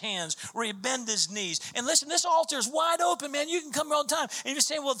lifted his hands, where he bent his knees. And listen, this altar is wide open, man. You can come here all the time. And you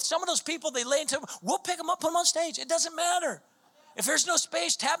say, well, some of those people, they lay into them. We'll pick them up, put them on stage. It doesn't matter. If there's no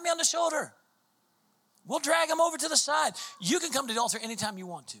space, tap me on the shoulder. We'll drag them over to the side. You can come to the altar anytime you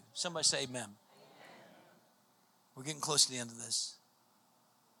want to. Somebody say amen. We're getting close to the end of this.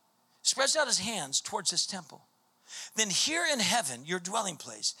 Spreads out his hands towards his temple. Then here in heaven, your dwelling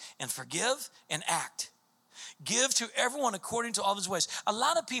place, and forgive and act. Give to everyone according to all of his ways. A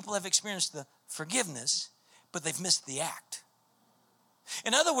lot of people have experienced the forgiveness, but they've missed the act.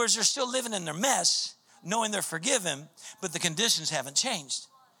 In other words, they're still living in their mess, knowing they're forgiven, but the conditions haven't changed.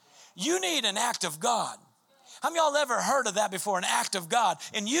 You need an act of God. How many of y'all ever heard of that before, an act of God?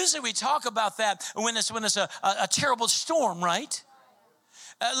 And usually we talk about that when it's a terrible storm, right?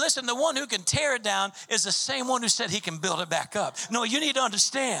 Listen, the one who can tear it down is the same one who said he can build it back up. No, you need to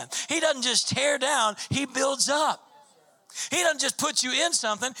understand. He doesn't just tear down, he builds up. He doesn't just put you in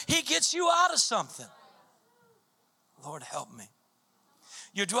something, he gets you out of something. Lord, help me.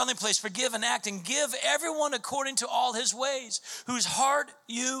 Your dwelling place, forgive and act, and give everyone according to all his ways, whose heart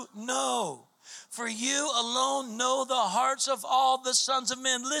you know. For you alone know the hearts of all the sons of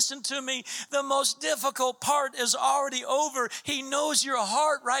men. Listen to me. The most difficult part is already over. He knows your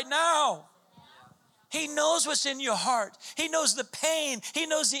heart right now. He knows what's in your heart. He knows the pain. He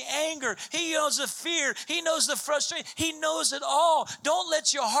knows the anger. He knows the fear. He knows the frustration. He knows it all. Don't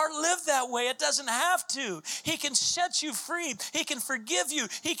let your heart live that way. It doesn't have to. He can set you free. He can forgive you.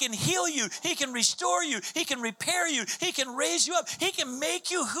 He can heal you. He can restore you. He can repair you. He can raise you up. He can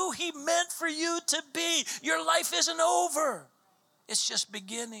make you who he meant for you to be. Your life isn't over. It's just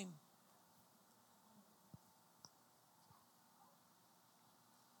beginning.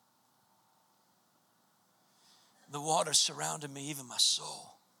 The water surrounded me, even my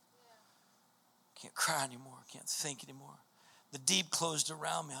soul. Can't cry anymore. Can't think anymore. The deep closed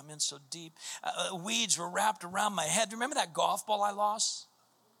around me. I'm in so deep. Weeds were wrapped around my head. Remember that golf ball I lost?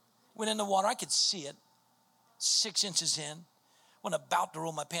 Went in the water. I could see it. 6 inches in. When about to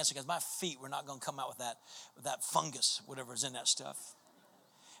roll my pants because my feet were not going to come out with that fungus, whatever is in that stuff.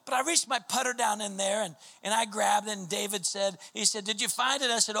 But I reached my putter down in there and I grabbed it. And David said, did you find it?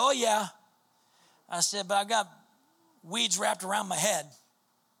 I said, oh yeah. I said, but I got weeds wrapped around my head.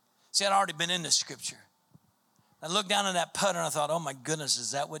 See, I'd already been in this scripture. I looked down at that putter and I thought, oh my goodness,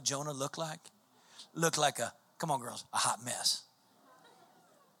 is that what Jonah looked like? Looked like come on girls, a hot mess.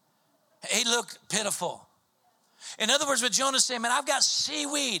 He looked pitiful. In other words, what Jonah's saying, man, I've got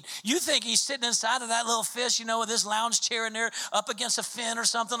seaweed. You think he's sitting inside of that little fish, with his lounge chair in there up against a fin or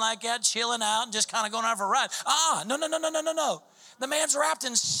something like that, chilling out and just kind of going out for a ride. No. The man's wrapped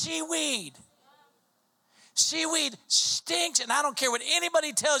in seaweed. Seaweed stinks, and I don't care what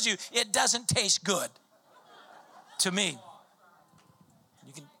anybody tells you, it doesn't taste good to me.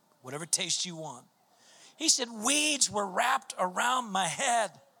 You can, whatever taste you want. He said, weeds were wrapped around my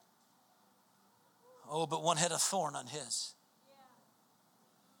head. Oh, but one had a thorn on his.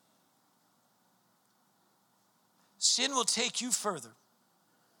 Sin will take you further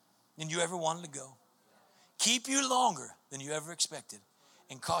than you ever wanted to go, keep you longer than you ever expected,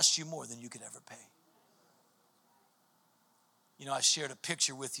 and cost you more than you could ever pay. I shared a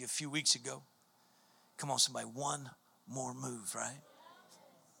picture with you a few weeks ago. Come on, somebody, one more move, right?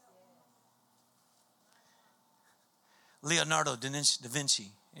 Leonardo da Vinci.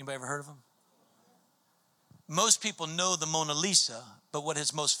 Anybody ever heard of him? Most people know the Mona Lisa, but what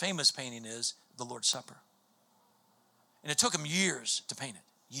his most famous painting is, the Lord's Supper. And it took him years to paint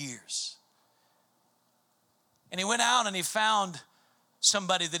it, years. And he went out and he found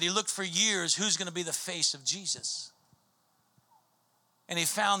somebody that he looked for years, who's going to be the face of Jesus. And he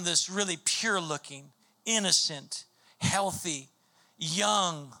found this really pure looking, innocent, healthy,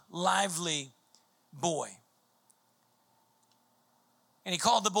 young, lively boy. And he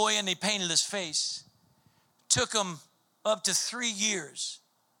called the boy in and he painted his face. Took him up to 3 years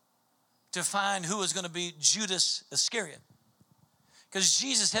to find who was going to be Judas Iscariot. Because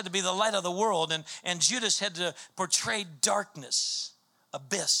Jesus had to be the light of the world, and Judas had to portray darkness,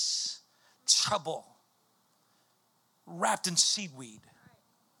 abyss, trouble, wrapped in seaweed.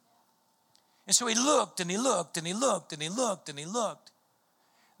 And so he looked and he looked and he looked and he looked and he looked.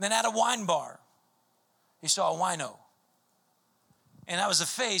 And then at a wine bar, he saw a wino. And that was the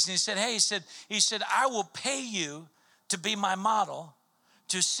face. And he said, hey, he said, I will pay you to be my model,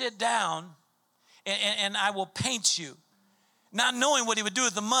 to sit down, and I will paint you. Not knowing what he would do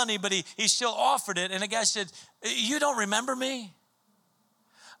with the money, but he still offered it. And the guy said, you don't remember me?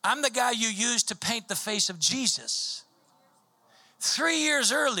 I'm the guy you used to paint the face of Jesus. 3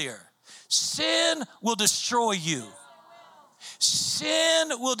 years earlier, sin will destroy you. Sin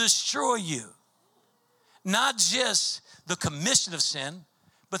will destroy you. Not just the commission of sin,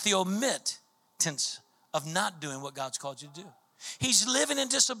 but the omittance of not doing what God's called you to do. He's living in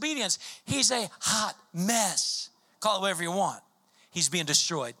disobedience. He's a hot mess. Call it whatever you want. He's being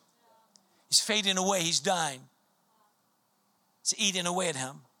destroyed. He's fading away. He's dying. It's eating away at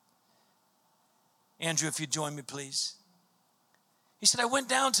him. Andrew, if you'd join me, please. He said, I went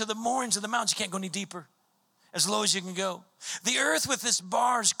down to the moorings of the mountains. You can't go any deeper. As low as you can go. The earth with its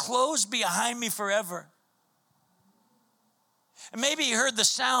bars closed behind me forever. And maybe you heard the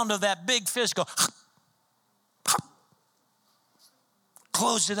sound of that big fish go,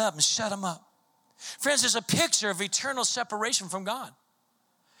 closed it up and shut him up. Friends, there's a picture of eternal separation from God.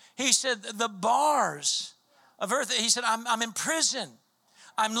 He said, the bars of earth, he said, I'm in prison.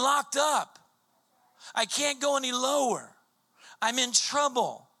 I'm locked up. I can't go any lower. I'm in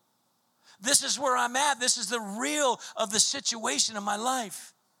trouble. This is where I'm at. This is the real of the situation of my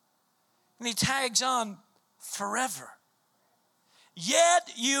life. And he tags on forever.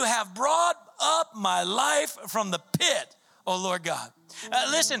 Yet you have brought up my life from the pit, O Lord God.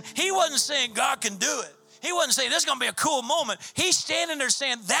 Listen, he wasn't saying God can do it. He wasn't saying this is going to be a cool moment. He's standing there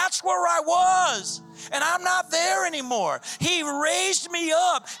saying, that's where I was, and I'm not there anymore. He raised me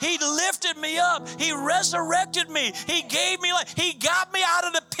up. He lifted me up. He resurrected me. He gave me life. He got me out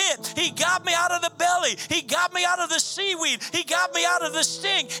of the pit. He got me out of the belly. He got me out of the seaweed. He got me out of the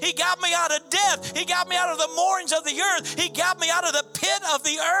stink. He got me out of death. He got me out of the moorings of the earth. He got me out of the pit of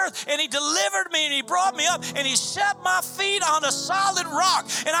the earth, and he delivered me, and he brought me up, and he set my feet on a solid rock,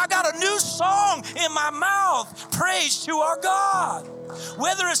 and I got a new song in my mouth. Praise to our God.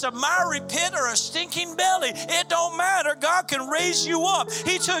 Whether it's a miry pit or a stinking belly, it don't matter. God can raise you up.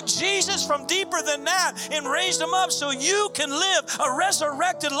 He took Jesus from deeper than that and raised him up so you can live a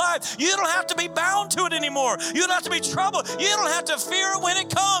resurrected life. You don't have to be bound to it anymore. You don't have to be troubled. You don't have to fear it when it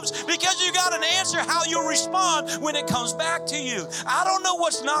comes, because you got an answer how you'll respond when it comes back to you. I don't know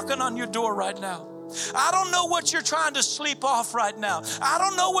what's knocking on your door right now. I don't know what you're trying to sleep off right now. I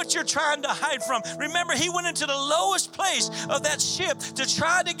don't know what you're trying to hide from. Remember, he went into the lowest place of that ship to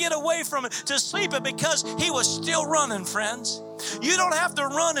try to get away from it, to sleep it, because he was still running, friends. You don't have to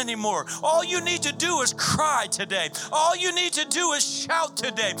run anymore. All you need to do is cry today. All you need to do is shout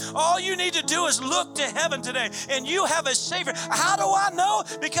today. All you need to do is look to heaven today, and you have a Savior. How do I know?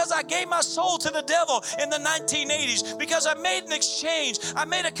 Because I gave my soul to the devil in the 1980s, because I made an exchange. I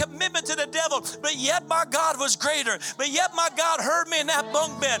made a commitment to the devil, but yet my God was greater. But yet my God heard me in that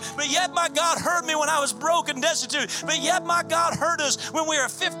bunk bed. But yet my God heard me when I was broke and destitute. But yet my God heard us when we were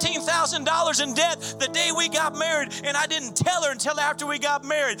 $15,000 in debt the day we got married, and I didn't tell her until after we got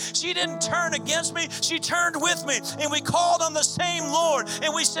married. She didn't turn against me. She turned with me, and we called on the same Lord,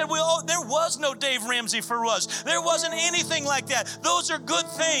 and we said, well, there was no Dave Ramsey for us. There wasn't anything like that. Those are good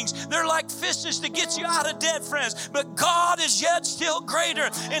things. They're like fishes to get you out of debt, friends. But God is yet still greater,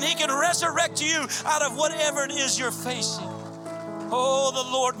 and he can resurrect you out of whatever it is you're facing. Oh, the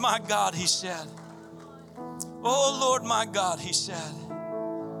Lord my God, he said. Oh, Lord my God, he said.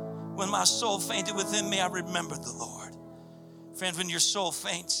 When my soul fainted within me, I remembered the Lord. Friends, when your soul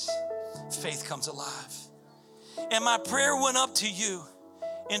faints, faith comes alive. And my prayer went up to you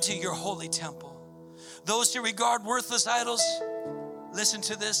into your holy temple. Those who regard worthless idols, listen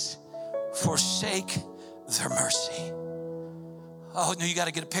to this, forsake their mercy. Oh, no, you got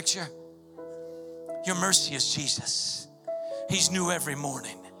to get a picture. Your mercy is Jesus. He's new every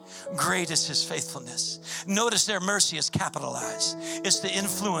morning. Great is his faithfulness. Notice their mercy is capitalized. It's the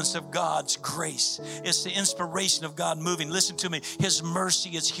influence of God's grace. It's the inspiration of God moving. Listen to me. His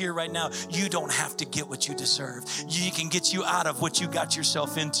mercy is here right now. You don't have to get what you deserve. He can get you out of what you got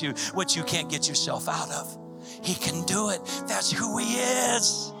yourself into, what you can't get yourself out of. He can do it. That's who he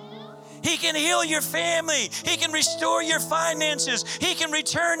is. He can heal your family. He can restore your finances. He can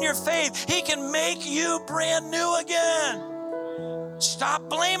return your faith. He can make you brand new again. Stop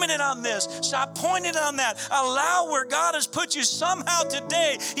blaming it on this. Stop pointing it on that. Allow where God has put you somehow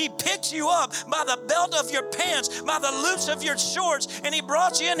today. He picked you up by the belt of your pants, by the loops of your shorts, and he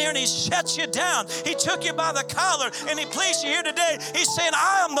brought you in here and he sets you down. He took you by the collar and he placed you here today. He's saying,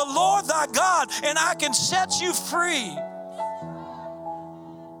 I am the Lord thy God and I can set you free.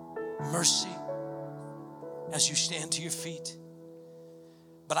 Mercy as you stand to your feet.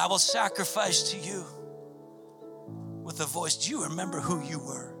 But I will sacrifice to you with a voice. Do you remember who you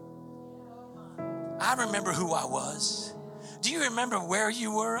were? I remember who I was. Do you remember where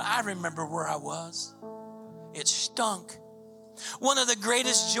you were? I remember where I was. It stunk. One of the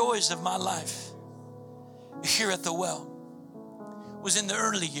greatest joys of my life here at the well was in the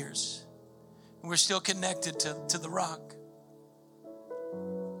early years. We're still connected to the rock.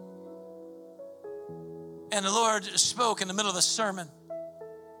 And the Lord spoke in the middle of the sermon.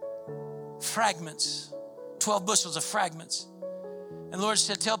 Fragments. 12 bushels of fragments. And the Lord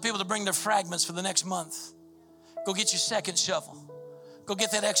said, tell people to bring their fragments for the next month. Go get your second shovel. Go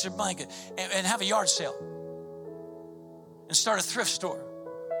get that extra blanket and have a yard sale. And start a thrift store.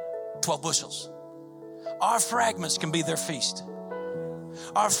 12 bushels. Our fragments can be their feast.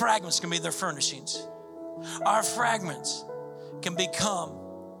 Our fragments can be their furnishings. Our fragments can become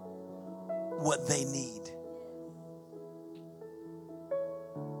what they need.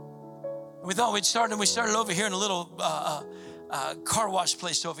 We thought we started over here in a little car wash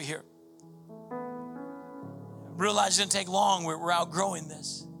place over here. Realized it didn't take long. We're outgrowing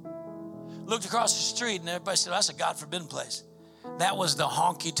this. Looked across the street and everybody said, that's a God forbidden place. That was the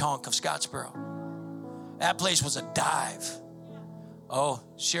honky tonk of Scottsboro. That place was a dive. Oh,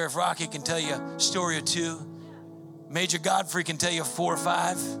 Sheriff Rocky can tell you a story or two. Major Godfrey can tell you 4 or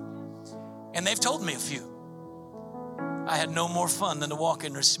 5. And they've told me a few. I had no more fun than to walk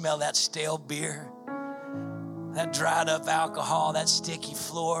in and smell that stale beer, that dried up alcohol, that sticky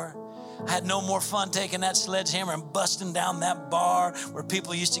floor. I had no more fun taking that sledgehammer and busting down that bar where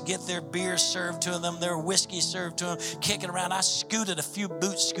people used to get their beer served to them, their whiskey served to them, kicking around. I scooted a few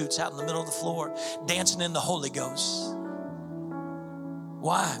boot scoots out in the middle of the floor, dancing in the Holy Ghost.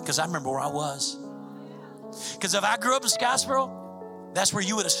 Why? Because I remember where I was. Because if I grew up in Scottsboro, that's where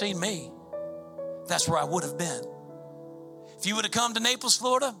you would have seen me. That's where I would have been. If you would have come to Naples,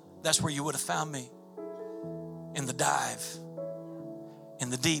 Florida, that's where you would have found me. In the dive, in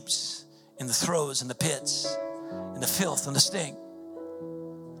the deeps, in the throes, in the pits, in the filth and the stink.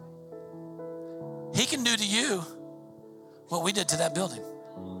 He can do to you what we did to that building.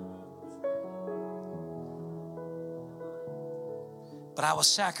 But I will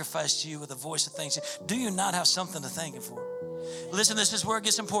sacrifice to you with a voice of thanks. Do you not have something to thank him for? Listen, this is where it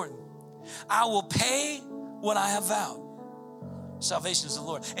gets important. I will pay what I have vowed. Salvation is the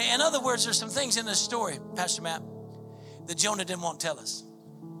Lord. In other words, there's some things in this story, Pastor Matt, that Jonah didn't want to tell us.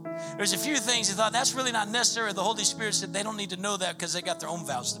 There's a few things he thought, that's really not necessary. The Holy Spirit said they don't need to know that because they got their own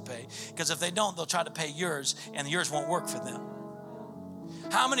vows to pay. Because if they don't, they'll try to pay yours, and yours won't work for them.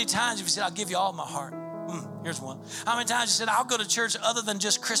 How many times have you said, I'll give you all my heart? Here's one. How many times you said, I'll go to church other than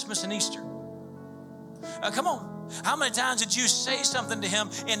just Christmas and Easter? Come on. How many times did you say something to him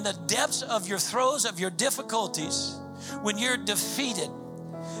in the depths of your throes, of your difficulties? When you're defeated,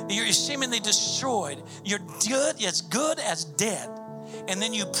 you're seemingly destroyed, you're good as dead. And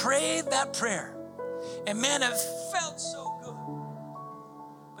then you prayed that prayer. And man, it felt so good.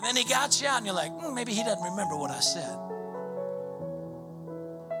 But then he got you out and you're like, maybe he doesn't remember what I said.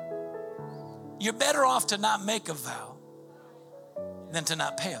 You're better off to not make a vow than to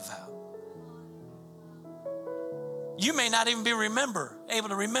not pay a vow. You may not even be able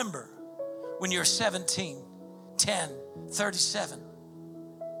to remember when you're 17, 10, 37.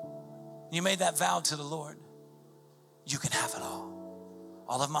 You made that vow to the Lord. You can have it all.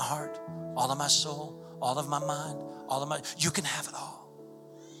 All of my heart, all of my soul, all of my mind, you can have it all.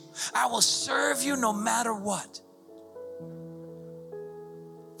 I will serve you no matter what.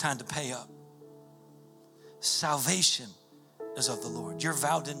 Time to pay up. Salvation is of the Lord. Your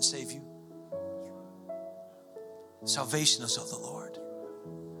vow didn't save you. Salvation is of the Lord.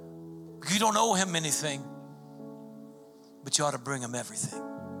 You don't owe him anything, but you ought to bring him everything.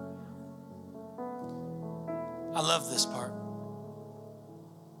 I love this part.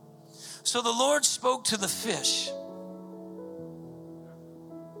 So the Lord spoke to the fish.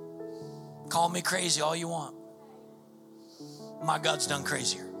 Call me crazy all you want. My God's done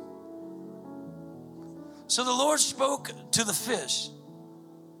crazier. So the Lord spoke to the fish,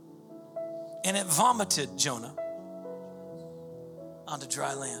 and it vomited Jonah onto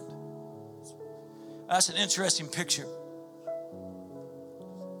dry land. That's an interesting picture.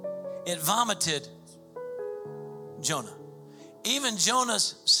 It vomited Jonah. Even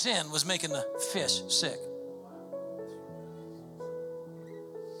Jonah's sin was making the fish sick.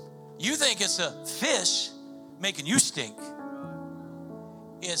 You think it's a fish making you stink.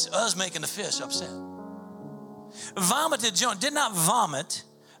 It's us making the fish upset. Vomited Jonah. Did not vomit.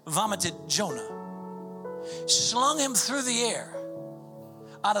 Vomited Jonah. Slung him through the air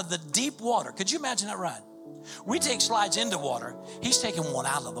out of the deep water. Could you imagine that ride? We take slides into water. He's taking one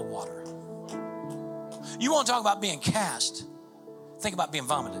out of the water. You want to talk about being cast? Think about being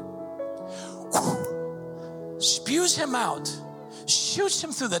vomited. Spews him out, shoots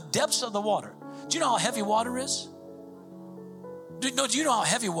him through the depths of the water. Do you know how heavy water is? Do you know how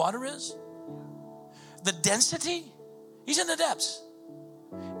heavy water is? The density? He's in the depths.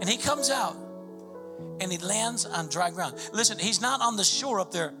 And he comes out and he lands on dry ground. Listen, he's not on the shore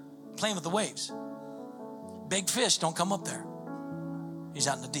up there playing with the waves. Big fish don't come up there. He's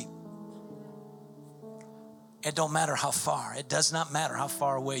out in the deep. It don't matter how far. It does not matter how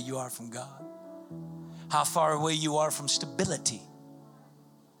far away you are from God. How far away you are from stability.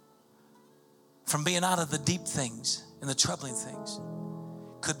 From being out of the deep things and the troubling things.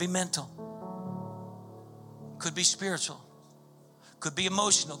 Could be mental. Could be spiritual. Could be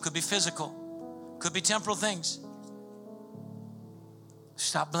emotional. Could be physical. Could be temporal things.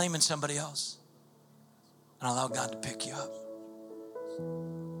 Stop blaming somebody else and allow God to pick you up.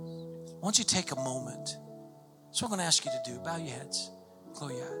 Why don't you take a moment? That's what I'm going to ask you to do. Bow your heads.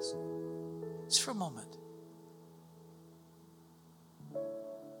 Close your eyes. Just for a moment.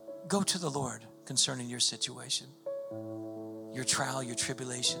 Go to the Lord concerning your situation, your trial, your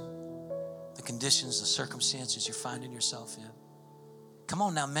tribulation, the conditions, the circumstances you're finding yourself in. Come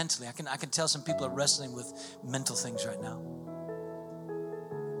on now, mentally. I can tell some people are wrestling with mental things right now.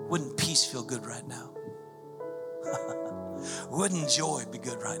 Wouldn't peace feel good right now? Wouldn't joy be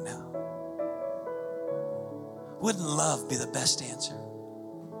good right now? Wouldn't love be the best answer?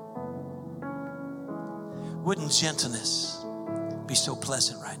 Wouldn't gentleness be so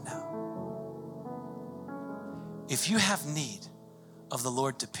pleasant right now? If you have need of the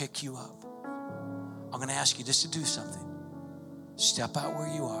Lord to pick you up, I'm going to ask you just to do something. Step out where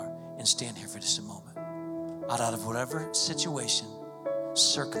you are and stand here for just a moment. Out of whatever situation,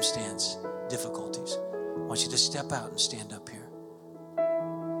 circumstance, difficulties, I want you to step out and stand up here.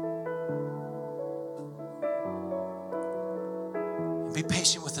 And be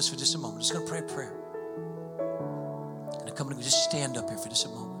patient with us for just a moment. I'm just going to pray a prayer. And come and just stand up here for just a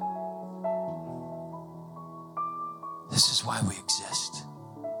moment. This is why we exist.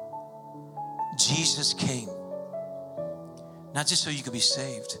 Jesus came, not just so you could be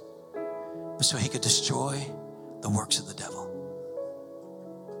saved, but so he could destroy the works of the devil.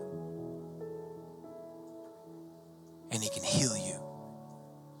 And he can heal you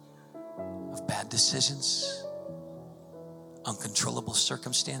of bad decisions, uncontrollable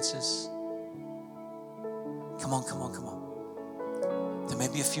circumstances. Come on, come on, come on. There may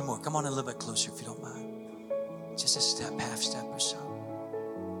be a few more. Come on a little bit closer if you don't mind. Just a step, half step or so.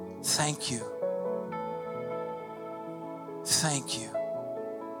 Thank you. Thank you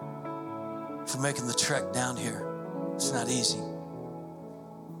for making the trek down here. It's not easy.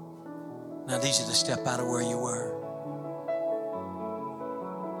 Not easy to step out of where you were.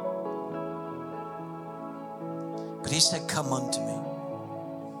 But he said, come unto me,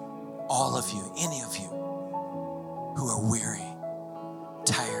 all of you, any of you who are weary,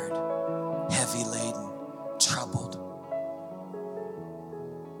 tired, heavy laden, troubled,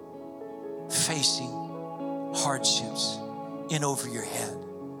 facing hardships in over your head.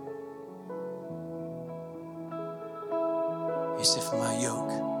 He said, for my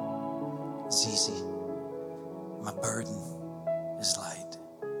yoke is easy, my burden is light.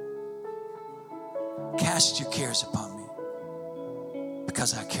 Cast your cares upon me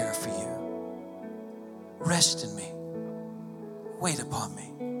because I care for you. Rest in me. Wait upon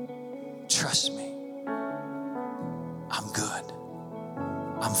me. Trust me. I'm good.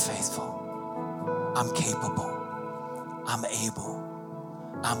 I'm faithful. I'm capable. I'm able.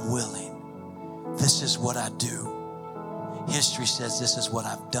 I'm willing. This is what I do. History says this is what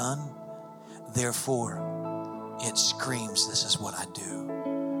I've done. Therefore, it screams this is what I do.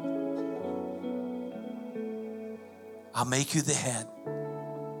 I'll make you the head,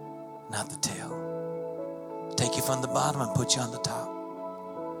 not the tail. Take you from the bottom and put you on the top.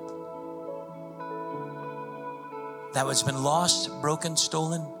 That which has been lost, broken,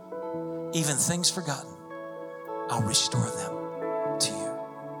 stolen, even things forgotten, I'll restore them to you.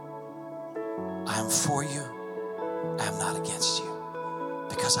 I am for you. I am not against you,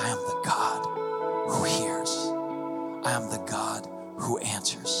 because I am the God who hears. I am the God who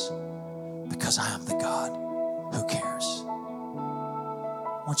answers, because I am the God who cares.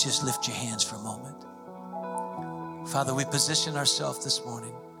 Won't you just lift your hands for a moment? Father, we position ourselves this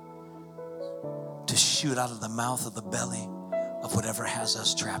morning to shoot out of the mouth of the belly of whatever has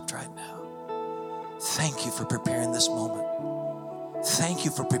us trapped right now. Thank you for preparing this moment. Thank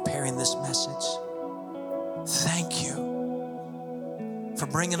you for preparing this message. Thank you for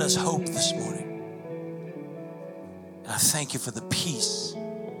bringing us hope this morning. And I thank you for the peace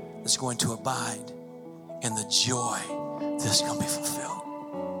that's going to abide and the joy that's going to be fulfilled.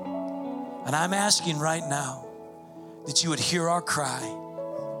 And I'm asking right now that you would hear our cry,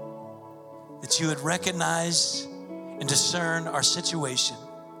 that you would recognize and discern our situation,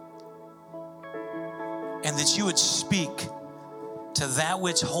 and that you would speak to that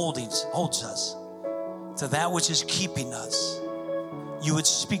which holds us, to that which is keeping us. You would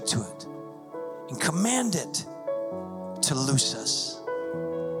speak to it and command it to loose us.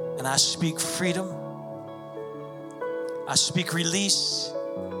 And I speak freedom, I speak release,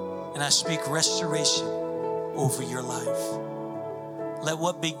 and I speak restoration over your life. Let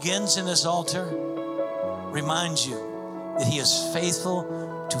what begins in this altar remind you that he is faithful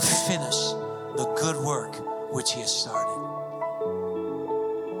to finish the good work which he has started.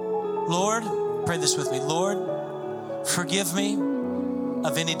 Lord, pray this with me. Lord, forgive me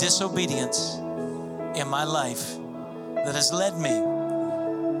of any disobedience in my life that has led me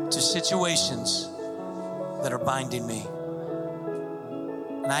to situations that are binding me.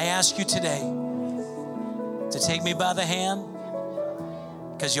 And I ask you today to take me by the hand,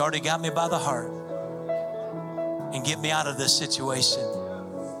 because you already got me by the heart, and get me out of this situation.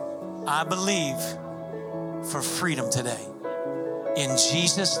 I believe for freedom today. In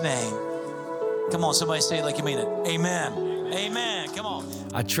Jesus' name. Come on, somebody say it like you mean it. Amen. Amen. Come on.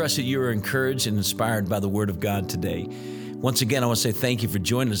 I trust that you are encouraged and inspired by the Word of God today. Once again, I want to say thank you for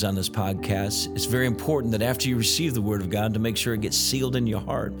joining us on this podcast. It's very important that after you receive the Word of God, to make sure it gets sealed in your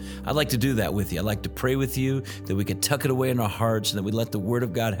heart. I'd like to do that with you. I'd like to pray with you that we can tuck it away in our hearts and that we let the Word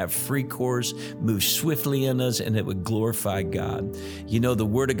of God have free course, move swiftly in us, and it would glorify God. You know, the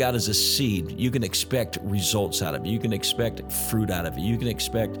Word of God is a seed. You can expect results out of it. You can expect fruit out of it. You can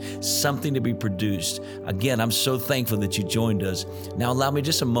expect something to be produced. Again, I'm so thankful that you joined us. Now allow me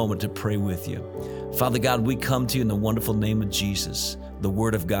just a moment to pray with you. Father God, we come to you in the wonderful name of Jesus, the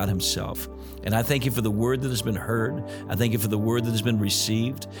Word of God himself. And I thank you for the word that has been heard. I thank you for the word that has been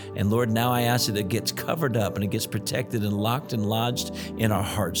received. And Lord, now I ask that it gets covered up and it gets protected and locked and lodged in our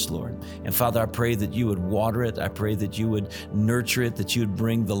hearts, Lord. And Father, I pray that you would water it. I pray that you would nurture it, that you would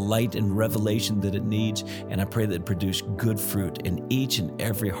bring the light and revelation that it needs. And I pray that it produce good fruit in each and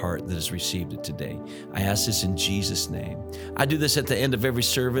every heart that has received it today. I ask this in Jesus' name. I do this at the end of every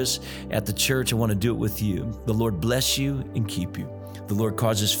service at the church. I want to do it with you. The Lord bless you and keep you. The Lord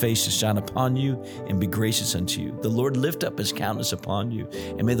cause his face to shine upon you and be gracious unto you. The Lord lift up his countenance upon you,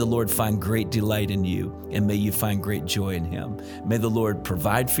 and may the Lord find great delight in you, and may you find great joy in him. May the Lord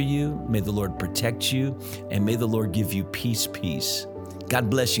provide for you, may the Lord protect you, and may the Lord give you peace. God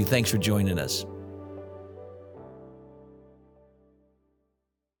bless you. Thanks for joining us.